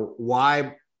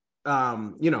 why,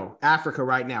 Africa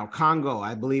right now, Congo,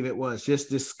 I believe it was, just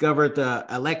discovered the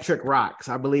electric rocks.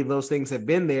 I believe those things have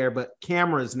been there, but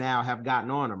cameras now have gotten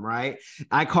on them, right?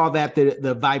 I call that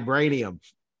the vibranium.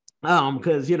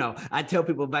 Because, I tell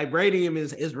people vibranium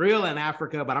is real in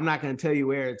Africa, but I'm not going to tell you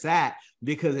where it's at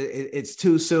because it's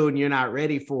too soon. You're not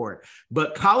ready for it.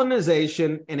 But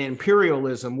colonization and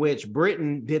imperialism, which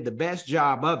Britain did the best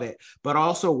job of it, but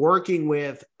also working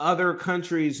with other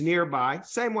countries nearby,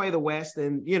 same way the West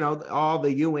and, all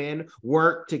the UN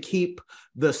work to keep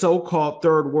the so-called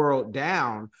third world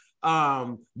down.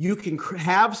 You can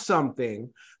have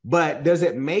something, but does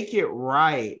it make it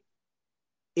right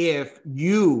if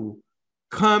you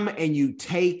come and you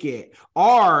take it,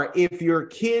 or if your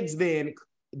kids then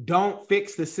don't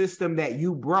fix the system that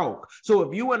you broke? So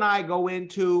if you and I go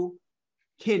into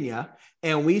Kenya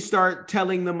and we start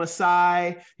telling the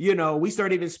Maasai, we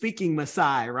start even speaking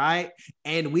Maasai, right?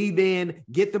 And we then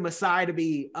get the Maasai to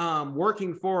be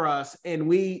working for us, and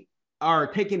we are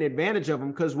taking advantage of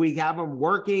them because we have them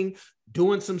working,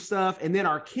 doing some stuff, and then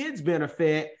our kids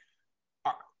benefit.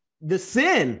 The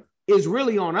sin is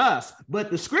really on us,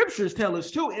 but the scriptures tell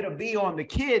us too, it'll be on the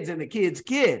kids and the kids'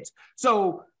 kids.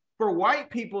 So for white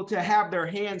people to have their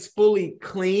hands fully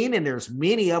clean, and there's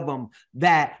many of them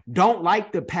that don't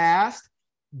like the past,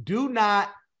 do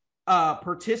not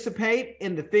participate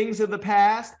in the things of the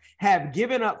past, have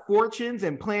given up fortunes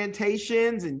and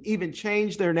plantations and even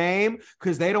changed their name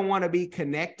because they don't want to be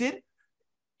connected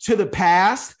to the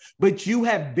past, but you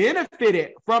have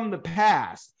benefited from the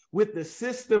past with the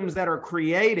systems that are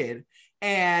created.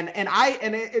 And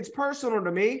it's personal to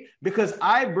me because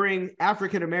I bring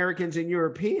African Americans and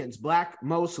Europeans, Black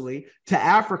mostly, to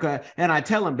Africa, and I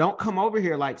tell them, don't come over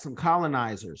here like some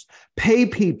colonizers. Pay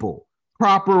people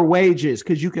proper wages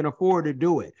because you can afford to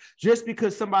do it. Just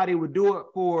because somebody would do it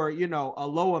for, a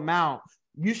low amount,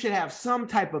 you should have some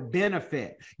type of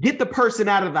benefit. Get the person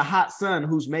out of the hot sun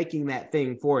who's making that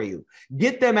thing for you.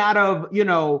 Get them out of,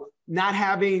 not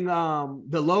having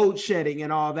the load shedding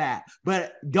and all that.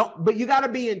 But you got to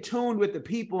be in tune with the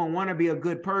people and want to be a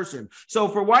good person. So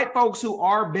for white folks who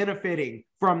are benefiting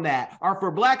from that, or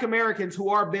for Black Americans who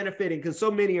are benefiting, because so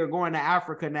many are going to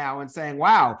Africa now and saying,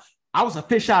 wow, I was a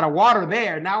fish out of water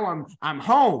there. Now I'm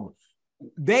home.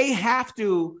 They have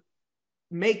to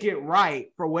make it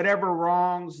right for whatever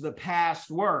wrongs the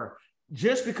past were,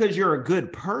 just because you're a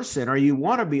good person or you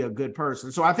want to be a good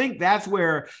person. So I think that's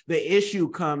where the issue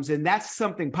comes. And that's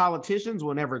something politicians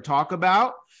will never talk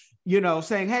about,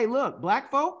 saying, hey, look, Black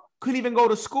folk couldn't even go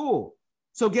to school.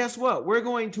 So guess what? We're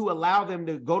going to allow them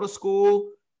to go to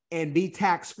school and be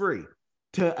tax-free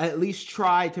to at least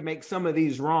try to make some of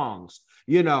these wrongs.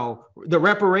 The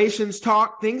reparations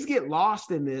talk, things get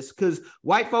lost in this because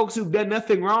white folks who've done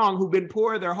nothing wrong, who've been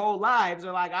poor their whole lives,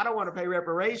 are like, I don't want to pay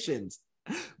reparations.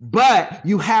 But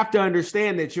you have to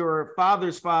understand that your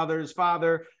father's father's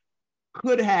father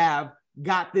could have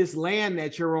got this land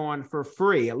that you're on for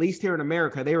free. At least here in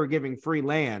America, they were giving free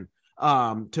land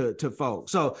to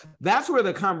folks. So that's where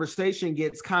the conversation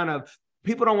gets kind of,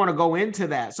 people don't want to go into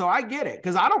that. So I get it,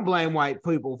 because I don't blame white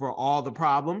people for all the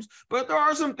problems, but there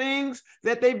are some things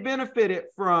that they've benefited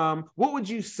from. What would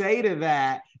you say to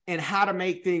that, and how to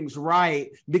make things right?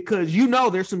 Because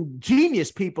there's some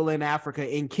genius people in Africa,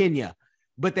 in Kenya,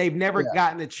 but they've never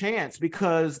gotten a chance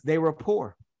because they were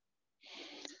poor.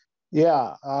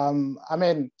 Yeah, I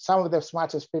mean, some of the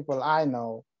smartest people I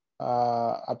know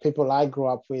are people I grew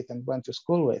up with and went to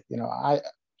school with.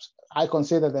 I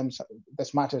consider them the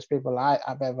smartest people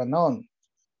I've ever known,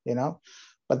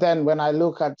 But then when I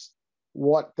look at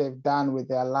what they've done with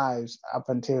their lives up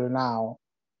until now,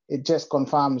 it just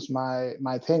confirms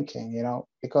my thinking,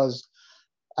 because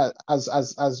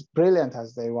as brilliant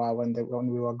as they were when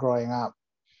we were growing up,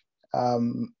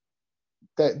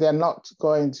 they're not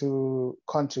going to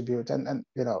contribute, and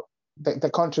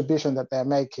the contribution that they're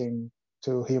making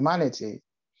to humanity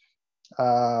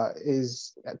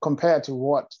is, compared to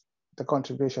what the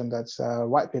contribution that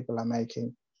white people are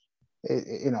making,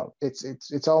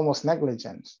 it's almost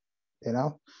negligent,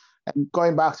 And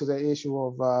going back to the issue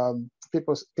of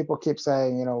people keep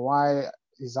saying, why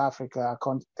is Africa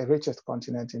the richest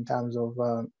continent in terms of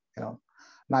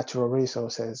natural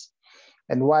resources,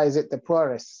 and why is it the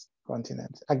poorest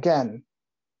continent? Again,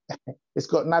 it's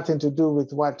got nothing to do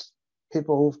with what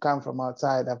people who've come from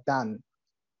outside have done.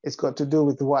 It's got to do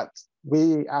with what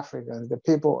we Africans, the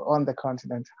people on the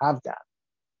continent, have done.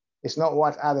 It's not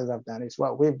what others have done, it's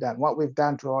what we've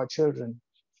done to our children,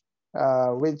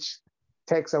 which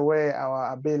takes away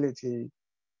our ability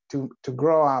to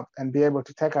grow up and be able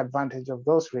to take advantage of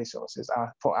those resources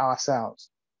for ourselves.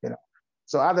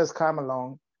 So others come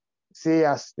along, see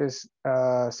us just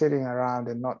sitting around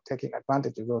and not taking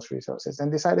advantage of those resources,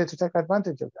 and decided to take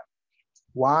advantage of them.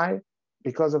 Why?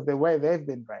 Because of the way they've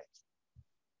been raised.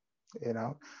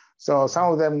 So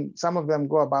some of them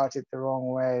go about it the wrong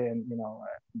way, and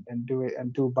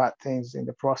and do bad things in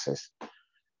the process.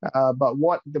 But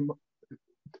what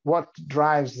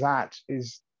drives that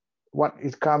is what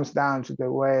it comes down to, the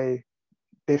way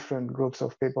different groups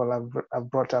of people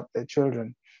have brought up their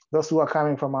children. Those who are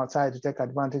coming from outside to take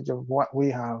advantage of what we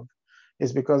have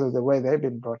is because of the way they've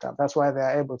been brought up. That's why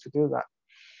they're able to do that.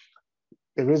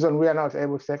 The reason we are not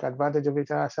able to take advantage of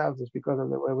it ourselves is because of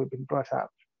the way we've been brought up.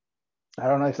 I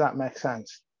don't know if that makes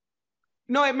sense.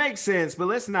 No, it makes sense, but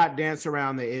let's not dance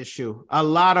around the issue. A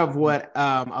lot of what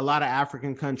a lot of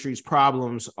African countries'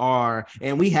 problems are,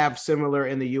 and we have similar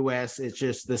in the U.S., it's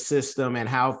just the system and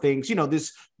how things,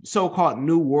 this so-called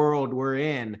new world we're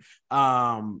in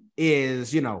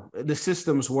is, the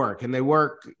systems work, and they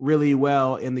work really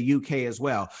well in the UK as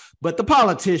well. But the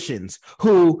politicians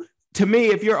who, to me,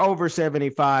 if you're over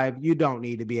 75, you don't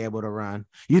need to be able to run.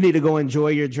 You need to go enjoy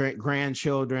your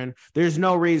grandchildren. There's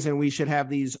no reason we should have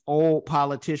these old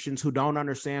politicians who don't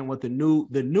understand what the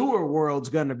newer world's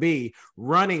going to be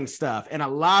running stuff. And a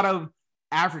lot of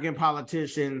African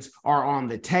politicians are on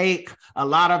the take. A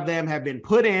lot of them have been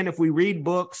put in. If we read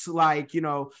books like,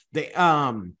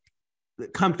 the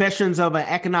Confessions of an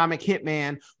Economic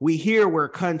Hitman, we hear where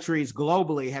countries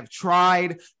globally have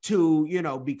tried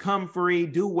to, become free,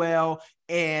 do well,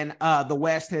 and the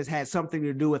West has had something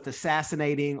to do with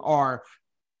assassinating or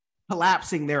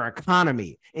collapsing their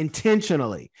economy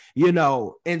intentionally,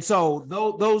 and so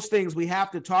those things we have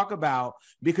to talk about,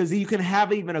 because you can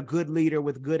have even a good leader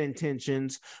with good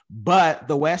intentions, but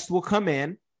the West will come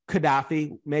in.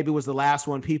 Gaddafi maybe was the last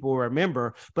one people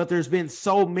remember, but there's been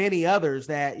so many others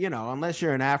that, unless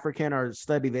you're an African or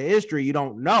study the history, you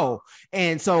don't know.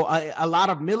 And so a lot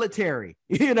of military,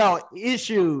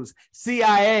 issues,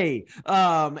 CIA,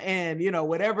 and,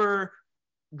 whatever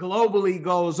globally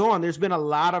goes on, there's been a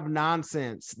lot of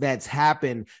nonsense that's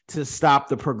happened to stop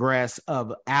the progress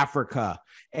of Africa.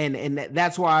 And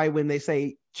that's why when they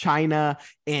say China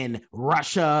and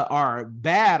Russia are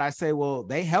bad, I say, well,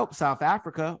 they helped South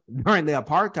Africa during the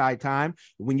apartheid time.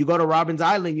 When you go to Robben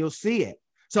Island, you'll see it.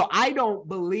 So I don't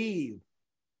believe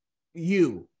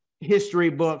you, history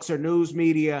books or news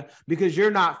media, because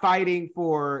you're not fighting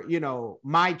for,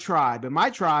 my tribe. And my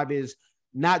tribe is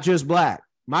not just Black.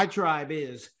 My tribe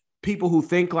is people who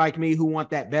think like me, who want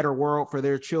that better world for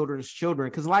their children's children,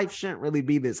 because life shouldn't really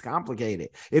be this complicated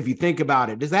if you think about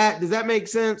it. Does that make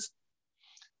sense?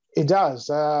 It does.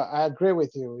 I agree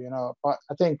with you, but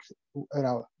I think,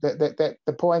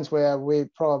 the points where we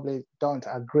probably don't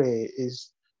agree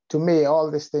is, to me, all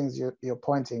these things you're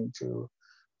pointing to,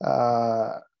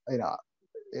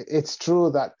 it's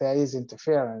true that there is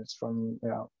interference from,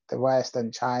 the West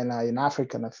and China in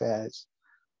African affairs.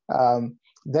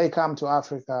 They come to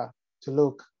Africa to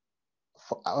look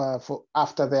for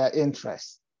after their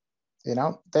interests. They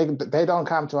don't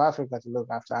come to Africa to look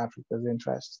after Africa's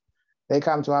interests. They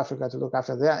come to Africa to look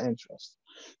after their interests.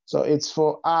 So it's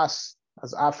for us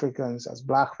as Africans, as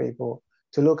Black people,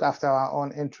 to look after our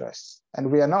own interests,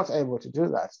 and we are not able to do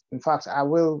that. In fact, I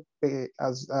will be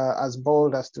as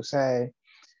bold as to say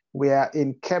we are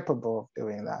incapable of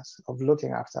doing that, of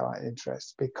looking after our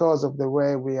interests, because of the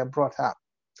way we are brought up.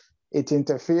 It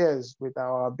interferes with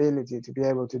our ability to be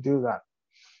able to do that.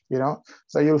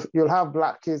 So you'll have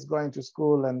Black kids going to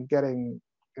school and getting,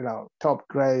 top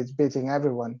grades, beating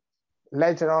everyone.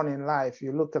 Later on in life,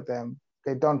 you look at them,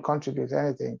 they don't contribute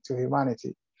anything to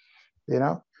humanity.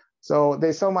 So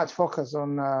there's so much focus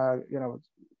on,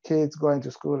 kids going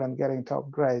to school and getting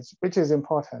top grades, which is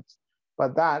important,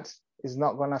 but that is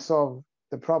not going to solve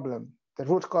the problem. The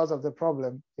root cause of the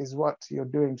problem is what you're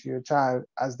doing to your child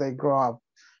as they grow up.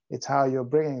 It's how you're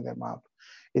bringing them up.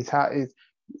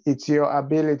 It's your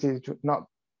ability to not,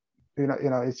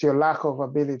 it's your lack of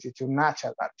ability to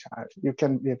nurture that child. You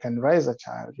can raise a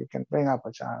child, you can bring up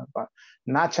a child, but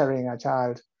nurturing a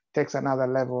child takes another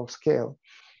level of skill,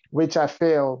 which I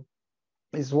feel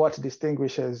is what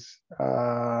distinguishes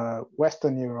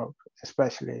Western Europe,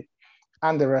 especially,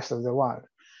 and the rest of the world.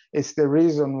 It's the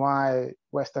reason why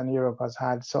Western Europe has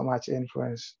had so much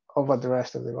influence over the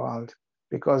rest of the world,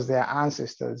 because their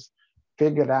ancestors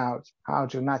figured out how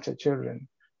to nurture children.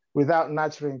 Without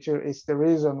nurturing children, it's the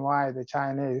reason why the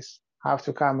Chinese have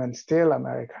to come and steal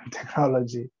American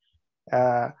technology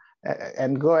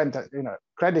and go and,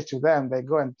 credit to them, they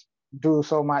go and do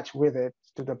so much with it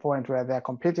to the point where they're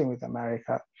competing with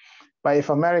America. But if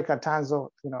America turns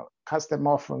off, cuts them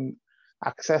off from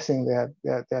accessing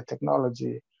their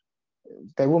technology,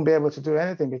 they won't be able to do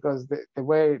anything, because the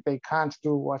way they can't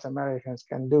do what Americans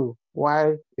can do.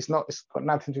 Why? It's got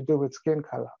nothing to do with skin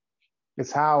color.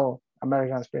 It's how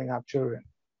Americans bring up children.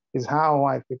 It's how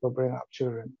white people bring up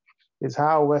children. It's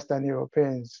how Western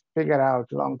Europeans figured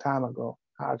out a long time ago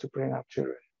how to bring up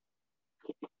children.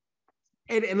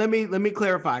 And let me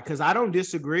clarify, because I don't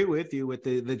disagree with you with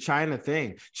the China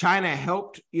thing. China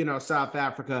helped, South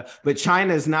Africa, but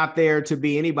China is not there to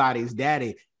be anybody's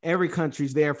daddy. Every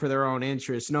country's there for their own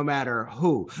interests, no matter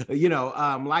who.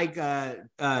 Like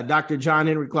Dr. John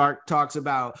Henry Clarke talks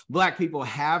about, Black people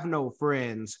have no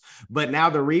friends, but now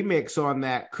the remix on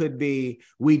that could be,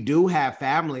 we do have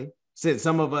family. Since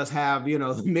some of us have,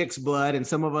 mixed blood, and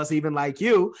some of us, even like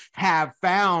you, have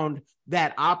found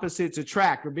that opposites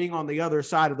attract, or being on the other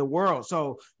side of the world.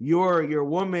 So your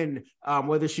woman,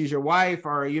 whether she's your wife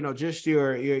or, just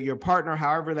your partner,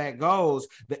 however that goes,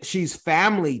 that she's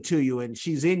family to you and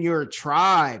she's in your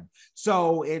tribe.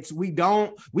 So we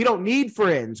don't need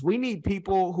friends. We need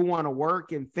people who want to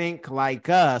work and think like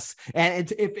us.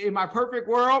 And if in my perfect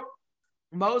world,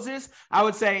 Moses, I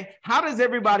would say, how does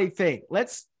everybody think?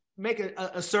 Let's make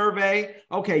a survey.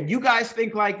 Okay, you guys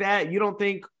think like that. You don't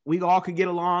think we all could get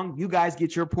along? You guys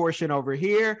get your portion over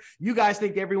here. You guys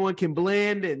think everyone can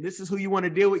blend and this is who you want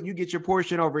to deal with? You get your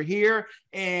portion over here.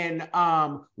 And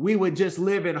we would just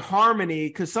live in harmony,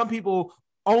 because some people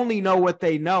only know what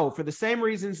they know for the same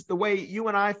reasons the way you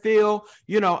and I feel,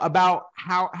 about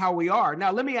how we are.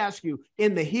 Now, let me ask you,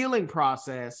 in the healing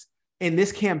process, in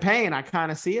this campaign, I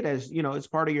kind of see it as, it's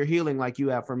part of your healing, like you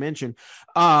have mentioned.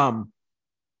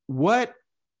 What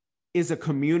is a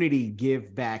community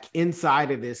give back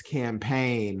inside of this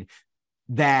campaign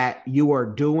that you are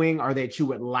doing or that you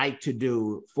would like to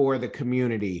do for the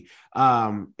community?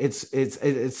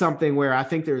 It's something where I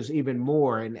think there's even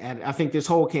more. And I think this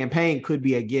whole campaign could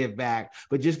be a give back,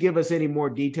 but just give us any more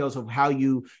details of how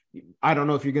I don't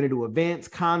know if you're going to do events,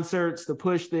 concerts to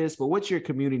push this, but what's your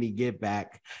community give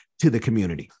back to the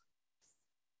community?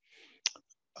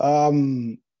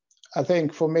 I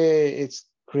think for me, it's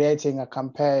creating a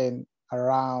campaign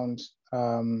around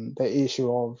the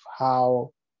issue of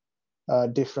how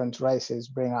different races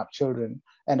bring up children,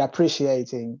 and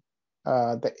appreciating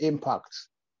the impact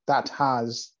that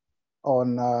has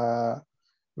on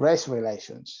race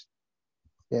relations.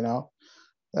 You know,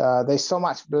 there's so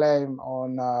much blame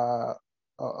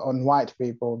on white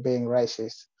people being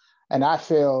racist, and I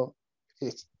feel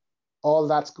it's all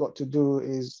that's got to do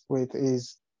is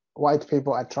white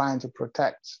people are trying to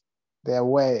protect their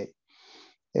way,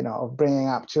 of bringing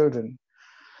up children,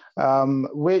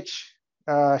 which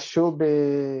should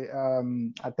be,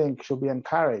 I think, should be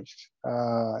encouraged.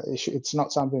 It's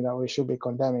not something that we should be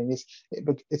condemning.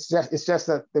 It's just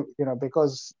that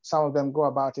because some of them go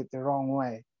about it the wrong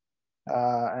way,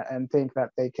 and think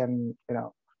that they can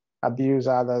abuse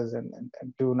others and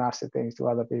do nasty things to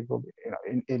other people,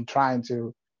 in trying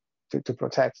to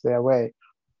protect their way.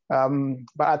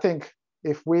 But I think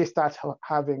if we start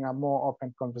having a more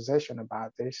open conversation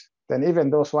about this, then even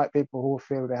those white people who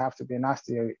feel they have to be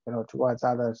nasty, towards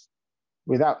others,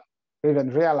 without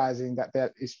even realizing that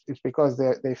it's because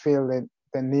they feel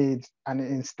they need an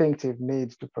instinctive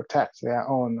need to protect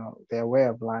their way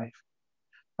of life.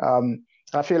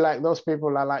 I feel like those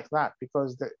people are like that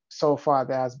because so far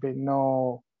there has been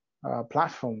no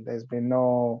platform. There's been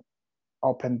no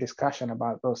open discussion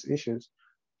about those issues.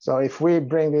 So if we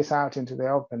bring this out into the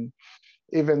open,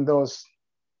 even those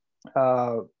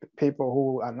people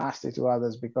who are nasty to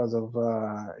others because of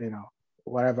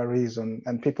whatever reason,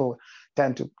 and people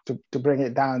tend to bring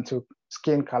it down to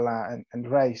skin color and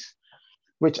race,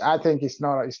 which I think it's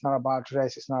not about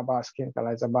race, it's not about skin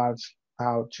color, it's about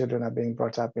how children are being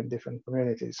brought up in different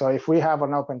communities. So if we have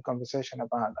an open conversation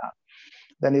about that,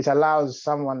 then it allows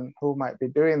someone who might be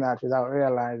doing that without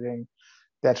realizing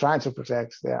they're trying to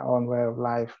protect their own way of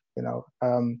life,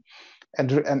 and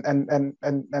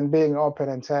being open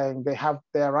and saying they have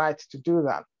their right to do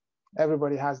that.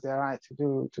 Everybody has their right to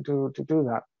do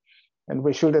that, and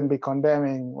we shouldn't be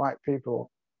condemning white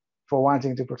people for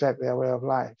wanting to protect their way of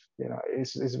life.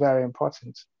 It's very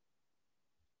important.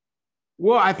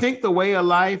 Well, I think the way of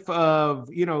life of,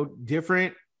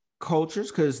 different cultures,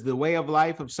 because the way of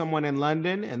life of someone in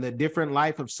London and the different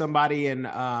life of somebody in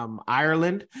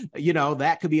Ireland,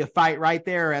 that could be a fight right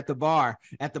there at the bar,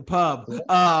 at the pub.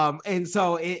 And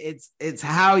so it's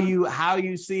how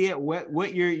you see it, what where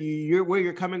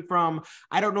you're coming from.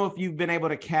 I don't know if you've been able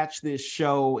to catch this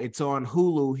show. It's on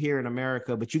Hulu here in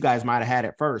America, but you guys might have had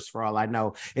it first for all I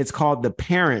know. It's called The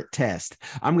Parent Test.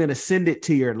 I'm going to send it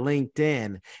to your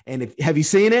LinkedIn. And have you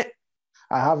seen it?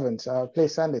 I haven't.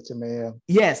 Please send it to me.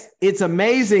 Yes, it's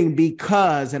amazing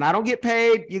because, and I don't get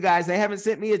paid, you guys, they haven't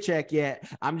sent me a check yet.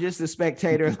 I'm just a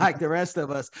spectator like the rest of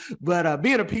us. But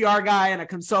being a PR guy and a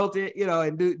consultant,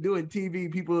 and doing TV,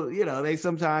 people, they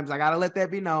sometimes, I got to let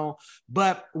that be known.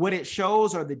 But what it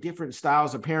shows are the different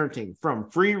styles of parenting, from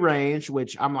free range,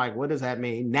 which I'm like, what does that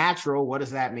mean? Natural, what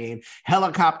does that mean?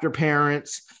 Helicopter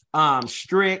parents,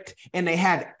 strict, and they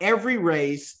have every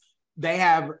race. They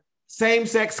have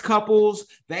same-sex couples,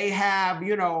 they have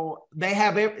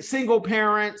single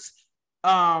parents.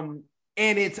 And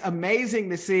it's amazing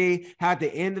to see how at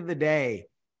the end of the day,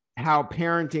 how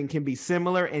parenting can be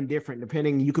similar and different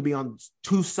depending. You could be on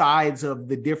two sides of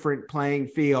the different playing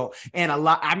field. And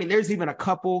there's even a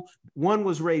couple, one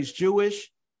was raised Jewish,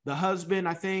 the husband,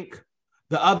 I think.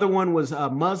 The other one was a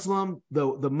Muslim,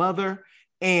 the mother.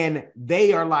 And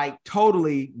they are like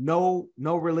totally no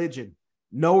religion.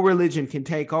 No religion can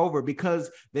take over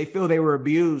because they feel they were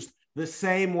abused the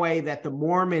same way that the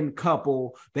Mormon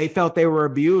couple, they felt they were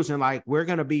abused, and like, we're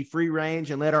going to be free range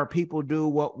and let our people do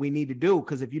what we need to do.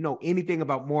 Because if you know anything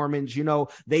about Mormons,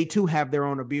 they too have their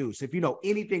own abuse. If you know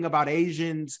anything about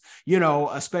Asians,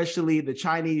 especially the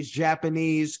Chinese,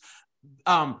 Japanese,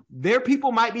 their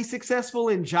people might be successful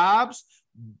in jobs.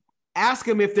 Ask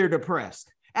them if they're depressed.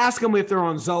 Ask them if they're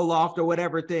on Zoloft or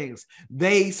whatever things.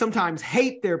 They sometimes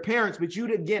hate their parents, but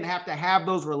you'd again have to have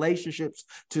those relationships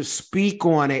to speak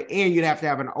on it, and you'd have to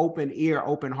have an open ear,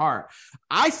 open heart.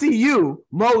 I see you,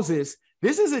 Moses.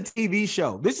 This is a TV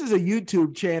show. This is a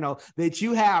YouTube channel that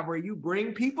you have where you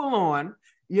bring people on.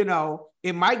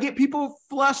 It might get people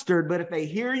flustered, but if they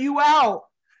hear you out,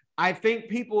 I think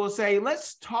people will say,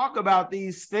 let's talk about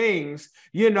these things,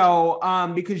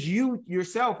 because you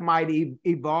yourself might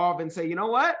evolve and say, you know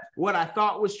what I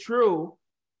thought was true.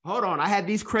 Hold on. I had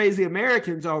these crazy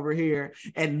Americans over here,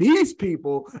 and these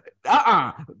people,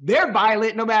 they're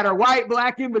violent no matter white,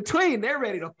 black, in between. They're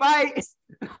ready to fight.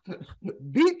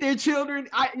 beat their children.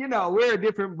 We're a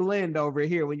different blend over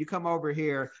here. When you come over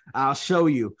here, I'll show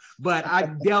you. But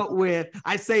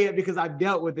I say it because I've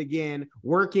dealt with, again,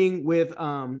 working with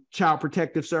Child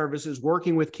Protective Services,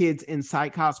 working with kids in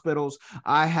psych hospitals.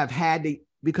 I have had to,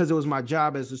 because it was my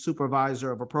job as a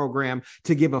supervisor of a program,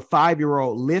 to give a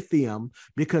 5-year-old lithium,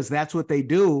 because that's what they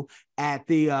do at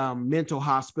the mental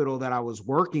hospital that I was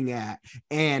working at.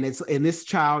 And this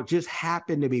child just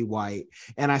happened to be white.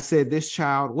 And I said, this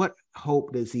child, what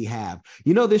hope does he have?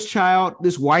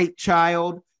 This white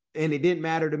child, and it didn't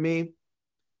matter to me,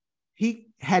 he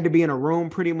had to be in a room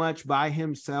pretty much by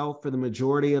himself for the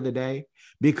majority of the day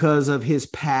because of his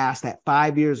past. At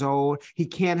 5 years old, he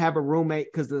can't have a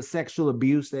roommate because of the sexual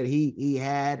abuse that he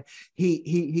had.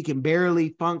 He can barely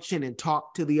function and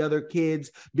talk to the other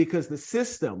kids because the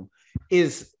system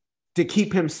is to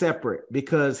keep him separate,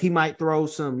 because he might throw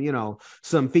some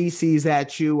feces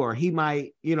at you, or he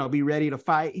might, be ready to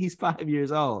fight. He's 5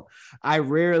 years old. I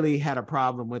rarely had a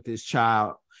problem with this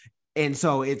child. And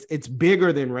so it's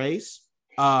bigger than race.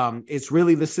 It's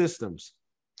really the systems.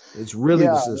 It's really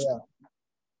the system.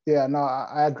 Yeah, no,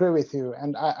 I agree with you.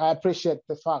 And I appreciate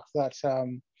the fact that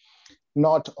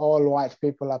not all white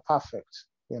people are perfect,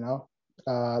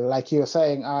 like you were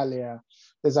saying earlier,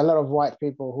 there's a lot of white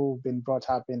people who've been brought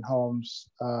up in homes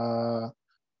where,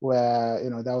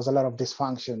 there was a lot of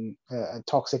dysfunction,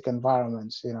 toxic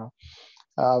environments,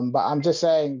 but I'm just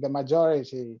saying the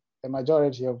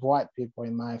majority of white people,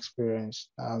 in my experience,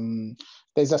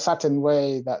 there's a certain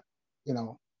way that,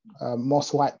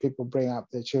 most white people bring up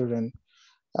their children,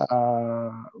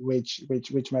 which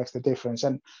makes the difference.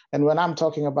 And when I'm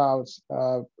talking about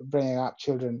bringing up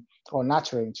children or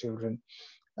nurturing children,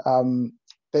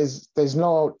 there's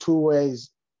no two ways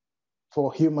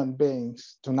for human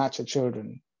beings to nurture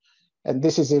children. And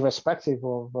this is irrespective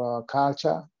of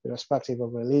culture, irrespective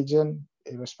of religion,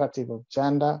 irrespective of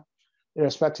gender,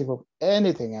 irrespective of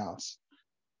anything else.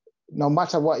 No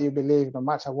matter what you believe, no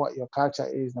matter what your culture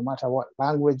is, no matter what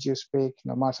language you speak,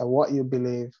 no matter what you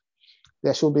believe,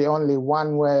 there should be only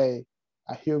one way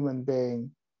a human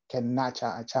being can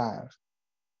nurture a child.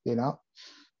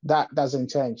 That doesn't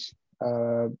change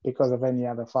because of any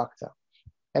other factor.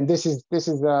 And this is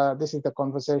the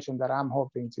conversation that I'm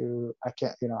hoping I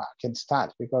can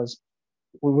start, because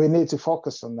we need to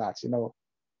focus on that.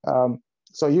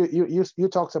 So you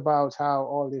talked about how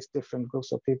all these different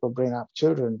groups of people bring up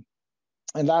children,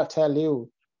 and I'll tell you,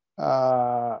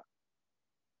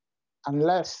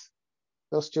 unless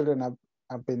those children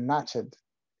have been nurtured,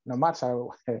 no matter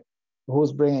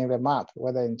who's bringing them up,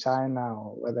 whether in China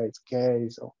or whether it's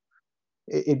gays, or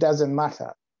it doesn't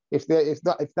matter. If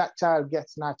that child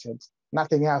gets nurtured,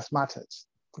 nothing else matters.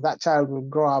 That child will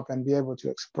grow up and be able to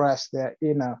express their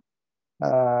inner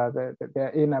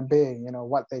being,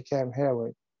 what they came here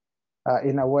with,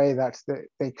 in a way that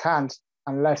they can't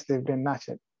unless they've been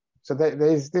nurtured. So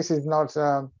there's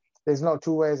no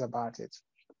two ways about it.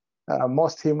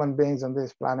 Most human beings on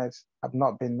this planet have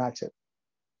not been nurtured.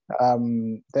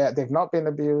 They've not been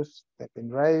abused. They've been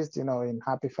raised, in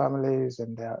happy families,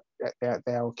 and they're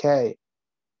okay.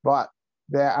 But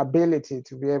their ability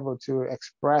to be able to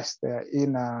express their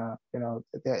inner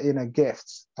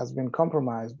gifts has been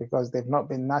compromised because they've not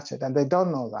been nurtured, and they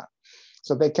don't know that.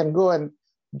 So they can go and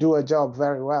do a job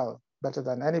very well, better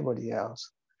than anybody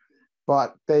else,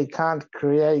 but they can't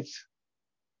create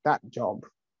that job.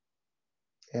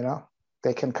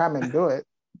 They can come and do it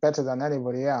better than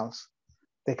anybody else.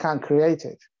 They can't create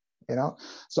it.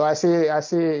 So I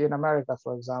see in America,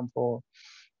 for example,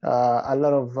 a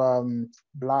lot of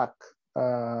Black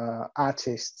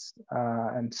artists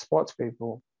and sports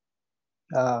people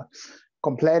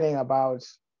complaining about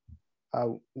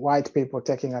white people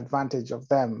taking advantage of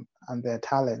them and their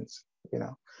talents,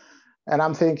 And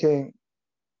I'm thinking,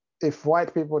 if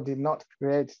white people did not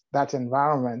create that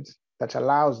environment that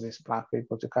allows these Black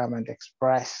people to come and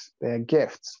express their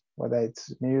gifts, whether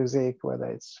it's music, whether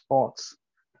it's sports,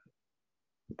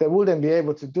 they wouldn't be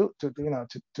able to do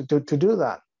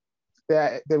that.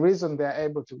 The reason they're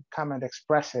able to come and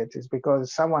express it is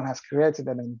because someone has created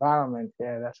an environment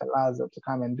here that allows them to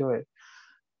come and do it.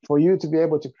 For you to be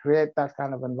able to create that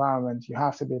kind of environment, you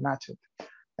have to be nurtured.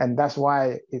 And that's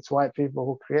why it's white people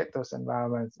who create those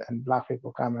environments, and Black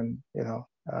people come and,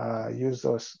 use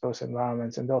those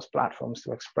environments and those platforms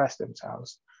to express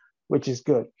themselves, which is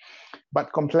good.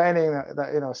 But complaining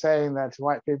that, saying that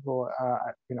white people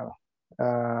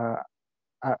are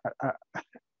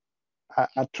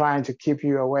trying to keep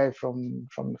you away from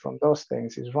those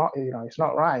things is wrong. It's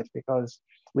not right, because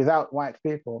without white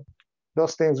people,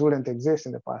 those things wouldn't exist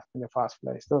in the first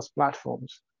place. Those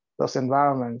platforms, those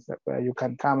environments where you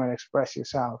can come and express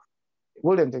yourself, it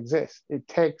wouldn't exist. It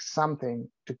takes something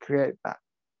to create that,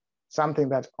 something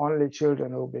that only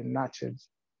children who've been nurtured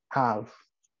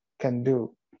can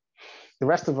do. The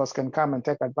rest of us can come and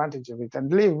take advantage of it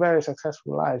and live very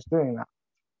successful lives doing that,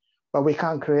 but we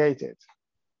can't create it.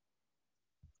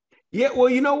 Yeah, well,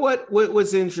 you know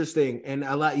what's interesting, and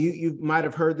a lot you might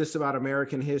have heard this about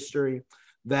American history,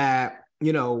 that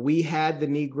we had the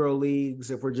Negro Leagues,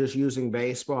 if we're just using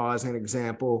baseball as an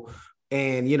example.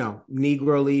 And,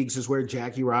 Negro Leagues is where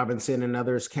Jackie Robinson and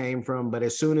others came from. But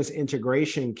as soon as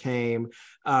integration came,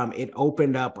 it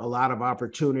opened up a lot of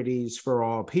opportunities for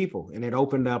all people. And it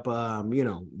opened up,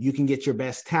 you can get your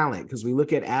best talent, because we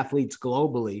look at athletes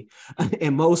globally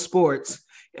in most sports.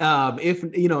 If,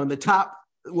 in the top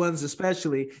ones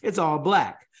especially, it's all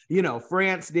Black.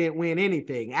 France didn't win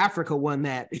anything. Africa won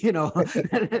that,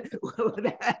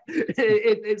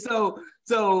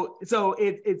 so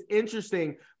it's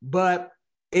interesting, but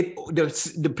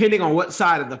depending on what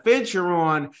side of the fence you're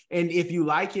on, and if you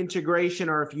like integration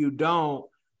or if you don't,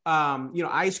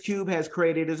 Ice Cube has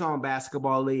created his own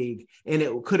basketball league, and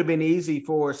it could have been easy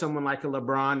for someone like a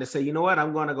LeBron to say, you know what,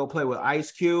 I'm going to go play with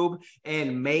Ice Cube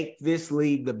and make this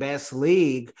league the best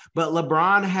league. But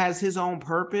LeBron has his own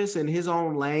purpose and his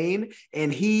own lane,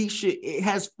 and it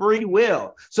has free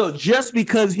will. So just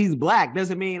because he's Black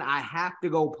doesn't mean I have to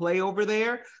go play over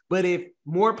there. But if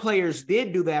more players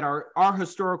did do that, our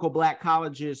historical Black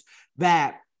colleges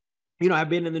that I've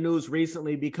been in the news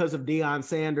recently because of Deion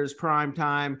Sanders' prime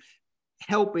time,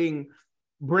 helping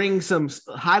bring some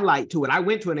highlight to it. I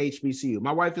went to an HBCU.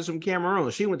 My wife is from Cameroon.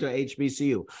 She went to an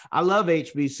HBCU. I love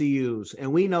HBCUs,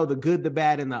 and we know the good, the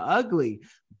bad, and the ugly.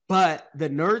 But the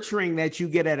nurturing that you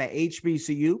get at a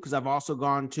HBCU, because I've also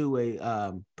gone to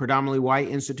a predominantly white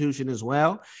institution as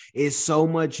well, is so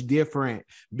much different,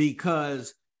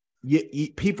 because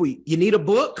you need a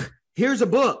book. Here's a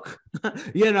book,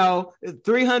 $300,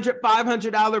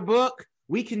 $500 book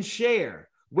we can share.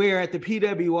 Where at the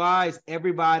PWIs,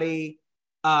 everybody,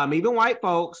 even white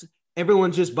folks,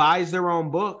 everyone just buys their own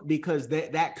book, because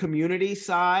that community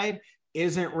side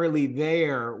isn't really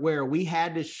there, where we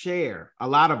had to share. A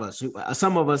lot of us,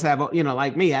 some of us have,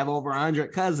 like me, have over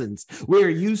 100 cousins. We're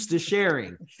used to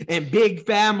sharing, and big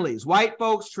families. White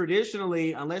folks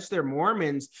traditionally, unless they're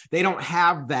Mormons, they don't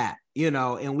have that,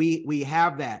 and we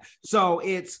have that. So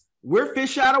we're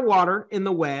fish out of water in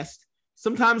the West.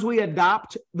 Sometimes we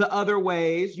adopt the other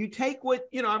ways. You take what,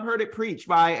 I've heard it preached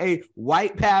by a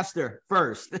white pastor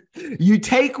first. You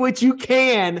take what you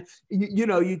can,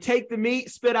 you take the meat,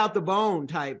 spit out the bone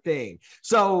type thing.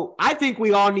 So I think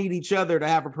we all need each other to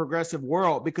have a progressive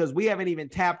world, because we haven't even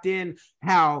tapped in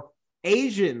how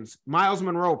Asians, Miles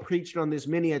Monroe preached on this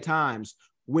many a times,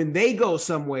 when they go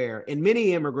somewhere, and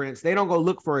many immigrants, they don't go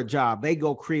look for a job. They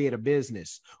go create a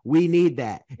business. We need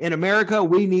that. In America,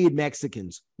 we need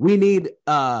Mexicans. We need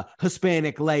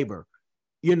Hispanic labor,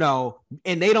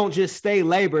 and they don't just stay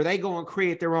labor. They go and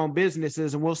create their own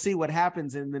businesses, and we'll see what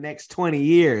happens in the next 20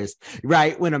 years,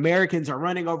 right? When Americans are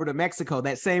running over to Mexico,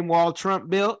 that same wall Trump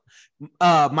built,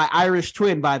 my Irish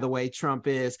twin, by the way, Trump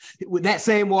is, that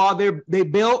same wall they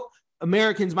built,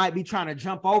 Americans might be trying to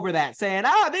jump over that, saying,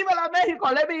 Viva la Mexico,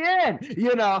 let me in,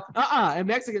 and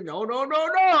Mexicans, no.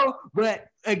 But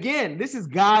again, this is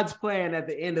God's plan at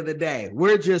the end of the day.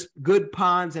 We're just good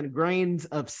ponds and grains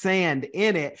of sand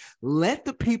in it. Let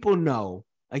the people know,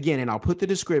 again, and I'll put the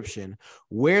description,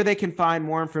 where they can find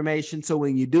more information. So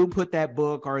when you do put that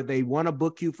book, or they want to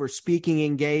book you for speaking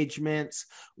engagements,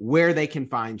 where they can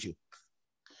find you.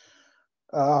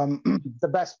 The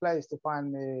best place to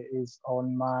find me is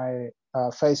on my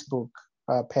Facebook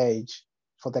page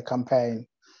for the campaign.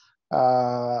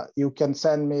 You can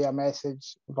send me a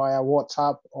message via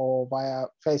WhatsApp or via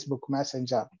Facebook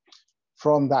Messenger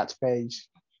from that page.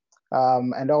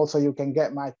 And also you can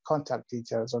get my contact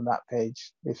details on that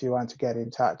page if you want to get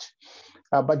in touch.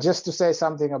 But just to say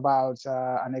something about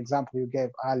an example you gave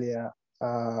earlier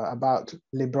about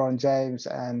LeBron James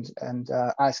and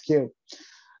Ice Cube.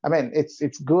 I mean,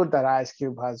 it's good that Ice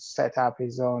Cube has set up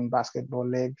his own basketball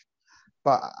league,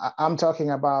 but I'm talking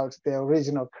about the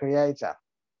original creator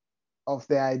of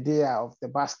the idea of the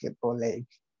basketball league,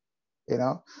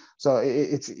 So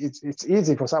it's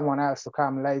easy for someone else to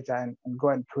come later and go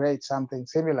and create something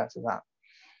similar to that.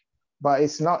 But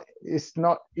it's not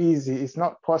easy, it's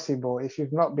not possible. If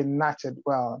you've not been nurtured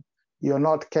well, you're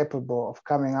not capable of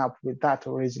coming up with that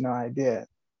original idea,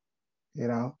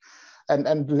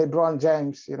 And LeBron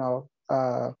James,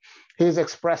 he's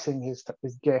expressing his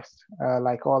gift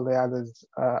like all the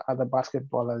other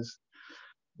basketballers,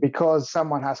 because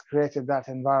someone has created that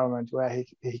environment where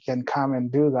he can come and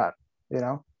do that,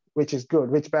 which is good,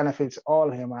 which benefits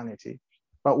all humanity.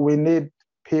 But we need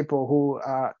people who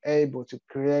are able to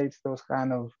create those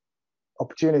kind of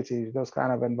opportunities, those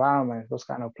kind of environments, those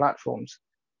kind of platforms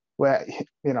where,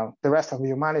 the rest of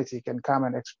humanity can come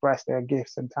and express their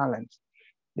gifts and talents,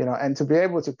 and to be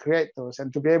able to create those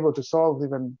and to be able to solve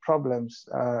even problems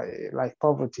like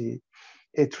poverty,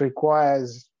 it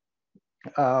requires,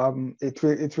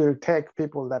 it will take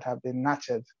people that have been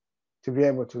nurtured to be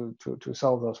able to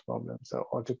solve those problems,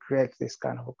 or to create this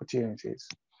kind of opportunities.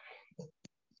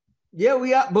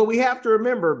 Yeah, but we have to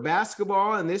remember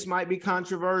basketball, and this might be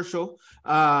controversial.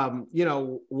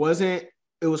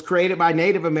 It was created by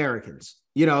Native Americans.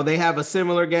 They have a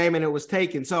similar game, and it was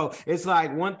taken. So it's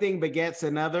like one thing begets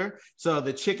another. So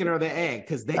the chicken or the egg,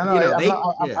 because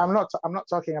I'm not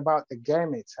talking about the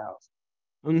game itself.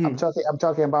 Mm-hmm. I'm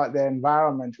talking about the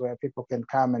environment where people can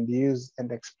come and use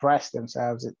and express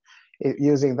themselves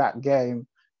using that game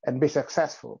and be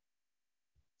successful.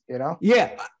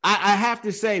 Yeah, I have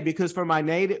to say, because for my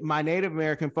Native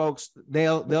American folks,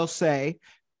 they'll say,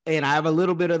 and I have a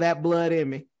little bit of that blood in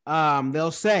me.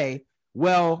 They'll say,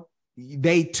 well,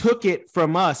 they took it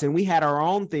from us and we had our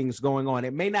own things going on.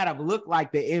 It may not have looked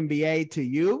like the NBA to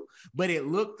you, but it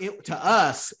to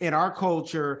us in our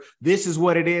culture. This is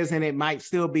what it is, and it might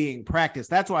still be in practice.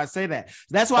 That's why I say that.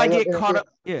 That's why I get caught up.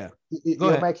 Yeah,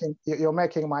 you're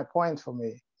making my point for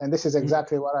me, and this is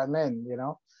exactly what I meant.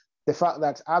 The fact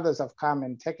that others have come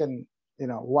and taken,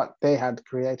 what they had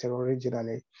created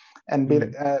originally, and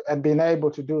been able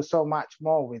to do so much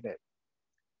more with it.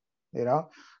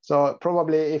 So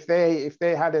probably if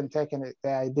they hadn't taken the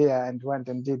idea and went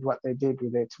and did what they did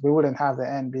with it, we wouldn't have the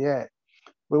NBA.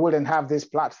 We wouldn't have this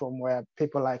platform where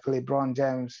people like LeBron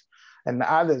James and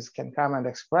others can come and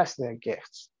express their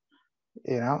gifts.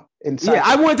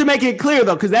 I wanted to make it clear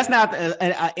though, because that's not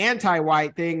an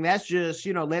anti-white thing. That's just,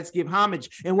 let's give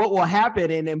homage. And what will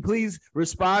happen, and please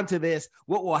respond to this,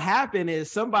 what will happen is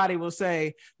somebody will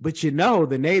say, but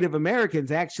the Native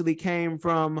Americans actually came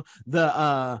from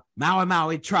the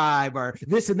Maui tribe or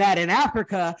this and that in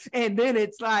Africa. And then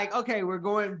it's like, okay, we're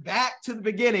going back to the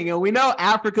beginning. And we know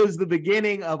Africa is the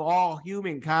beginning of all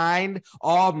humankind,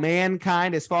 all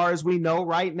mankind, as far as we know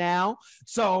right now.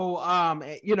 So,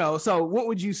 so what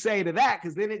would you say to that?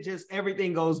 Because then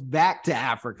everything goes back to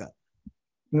Africa.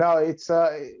 No, it's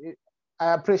I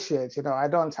appreciate. I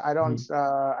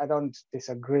don't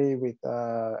disagree with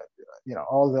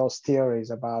all those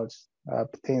theories about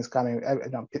things coming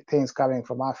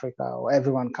from Africa, or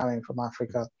everyone coming from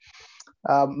Africa.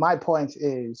 My point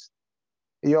is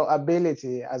your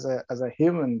ability as a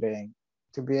human being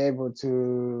to be able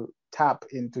to tap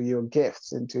into your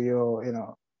gifts, into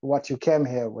your what you came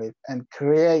here with, and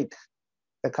create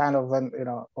the kind of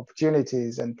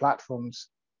opportunities and platforms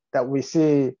that we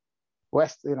see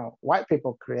white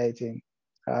people creating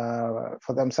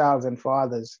for themselves and for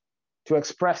others to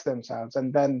express themselves,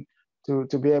 and then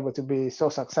to be able to be so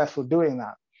successful doing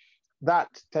that. That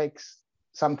takes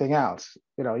something else.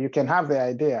 You can have the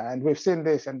idea, and we've seen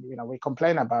this, and we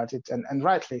complain about it, and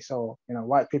rightly so.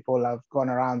 White people have gone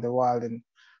around the world and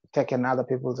taken other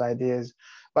people's ideas,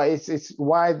 but it's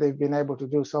why they've been able to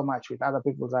do so much with other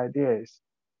people's ideas,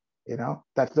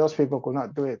 that those people could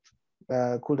not do it,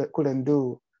 couldn't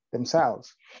do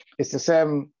themselves. It's the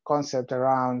same concept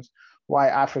around why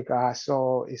Africa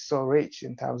is so rich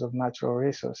in terms of natural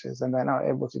resources, and they're not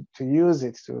able to use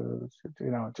it to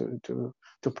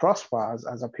prosper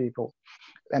as a people,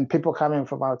 and people coming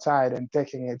from outside and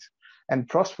taking it and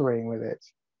prospering with it.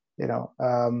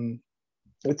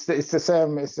 It's the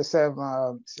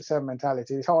same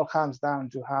mentality. It all comes down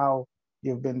to how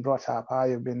you've been brought up, how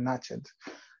you've been nurtured.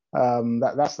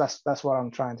 That's what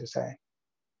I'm trying to say.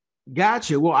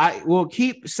 Gotcha. Well, I will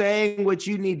keep saying what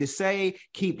you need to say.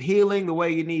 Keep healing the way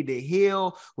you need to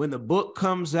heal. When the book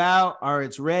comes out or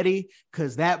it's ready,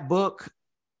 because that book,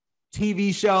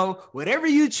 TV show, whatever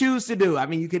you choose to do. I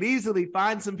mean, you could easily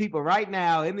find some people right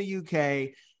now in the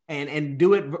UK and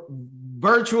do it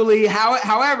virtually.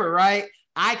 However, right?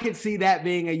 I could see that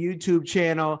being a YouTube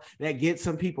channel that gets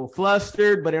some people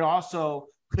flustered, but it also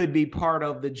could be part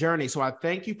of the journey. So I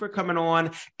thank you for coming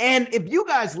on. And if you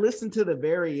guys listen to the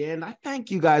very end, I thank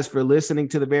you guys for listening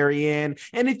to the very end.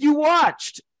 And if you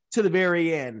watched to the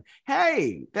very end,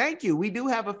 hey, thank you. We do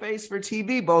have a face for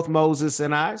TV, both Moses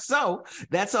and I. So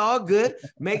that's all good.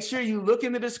 Make sure you look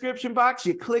in the description box,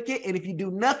 you click it. And if you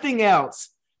do nothing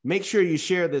else, make sure you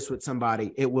share this with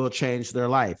somebody. It will change their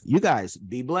life. You guys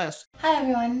be blessed. Hi,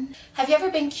 everyone. Have you ever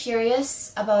been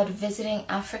curious about visiting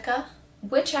Africa?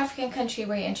 Which African country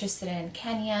were you interested in?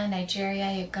 Kenya,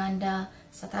 Nigeria, Uganda,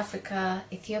 South Africa,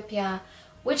 Ethiopia?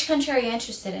 Which country are you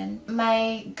interested in?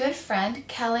 My good friend,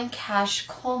 Kellen Cash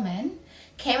Coleman,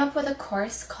 came up with a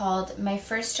course called My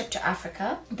First Trip to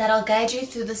Africa that'll guide you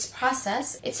through this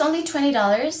process. It's only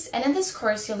 $20, and in this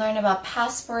course you'll learn about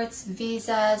passports,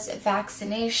 visas,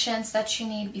 vaccinations that you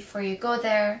need before you go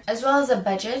there, as well as a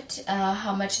budget,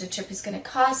 how much the trip is going to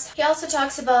cost. He also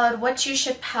talks about what you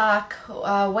should pack,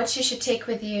 what you should take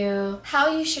with you,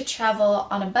 how you should travel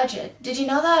on a budget. Did you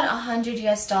know that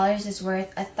 $100 is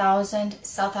worth 1,000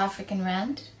 South African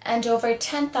rand and over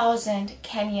 10,000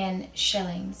 Kenyan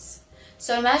shillings?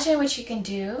 So imagine what you can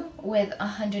do with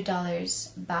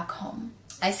 $100 back home.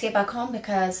 I say back home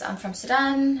because I'm from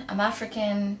Sudan, I'm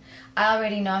African, I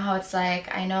already know how it's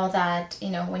like. I know that, you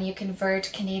know, when you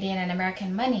convert Canadian and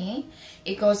American money,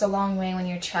 it goes a long way when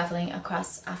you're traveling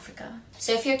across Africa.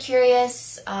 So if you're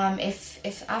curious,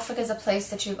 if Africa is a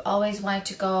place that you've always wanted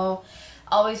to go,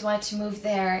 always wanted to move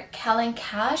there, Kellen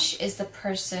Cash is the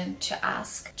person to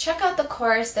ask. Check out the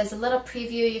course. There's a little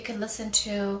preview you can listen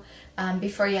to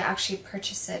before you actually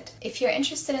purchase it. If you're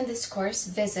interested in this course,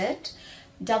 visit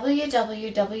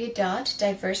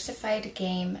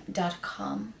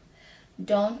www.diversifiedgame.com.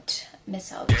 Don't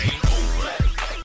miss out.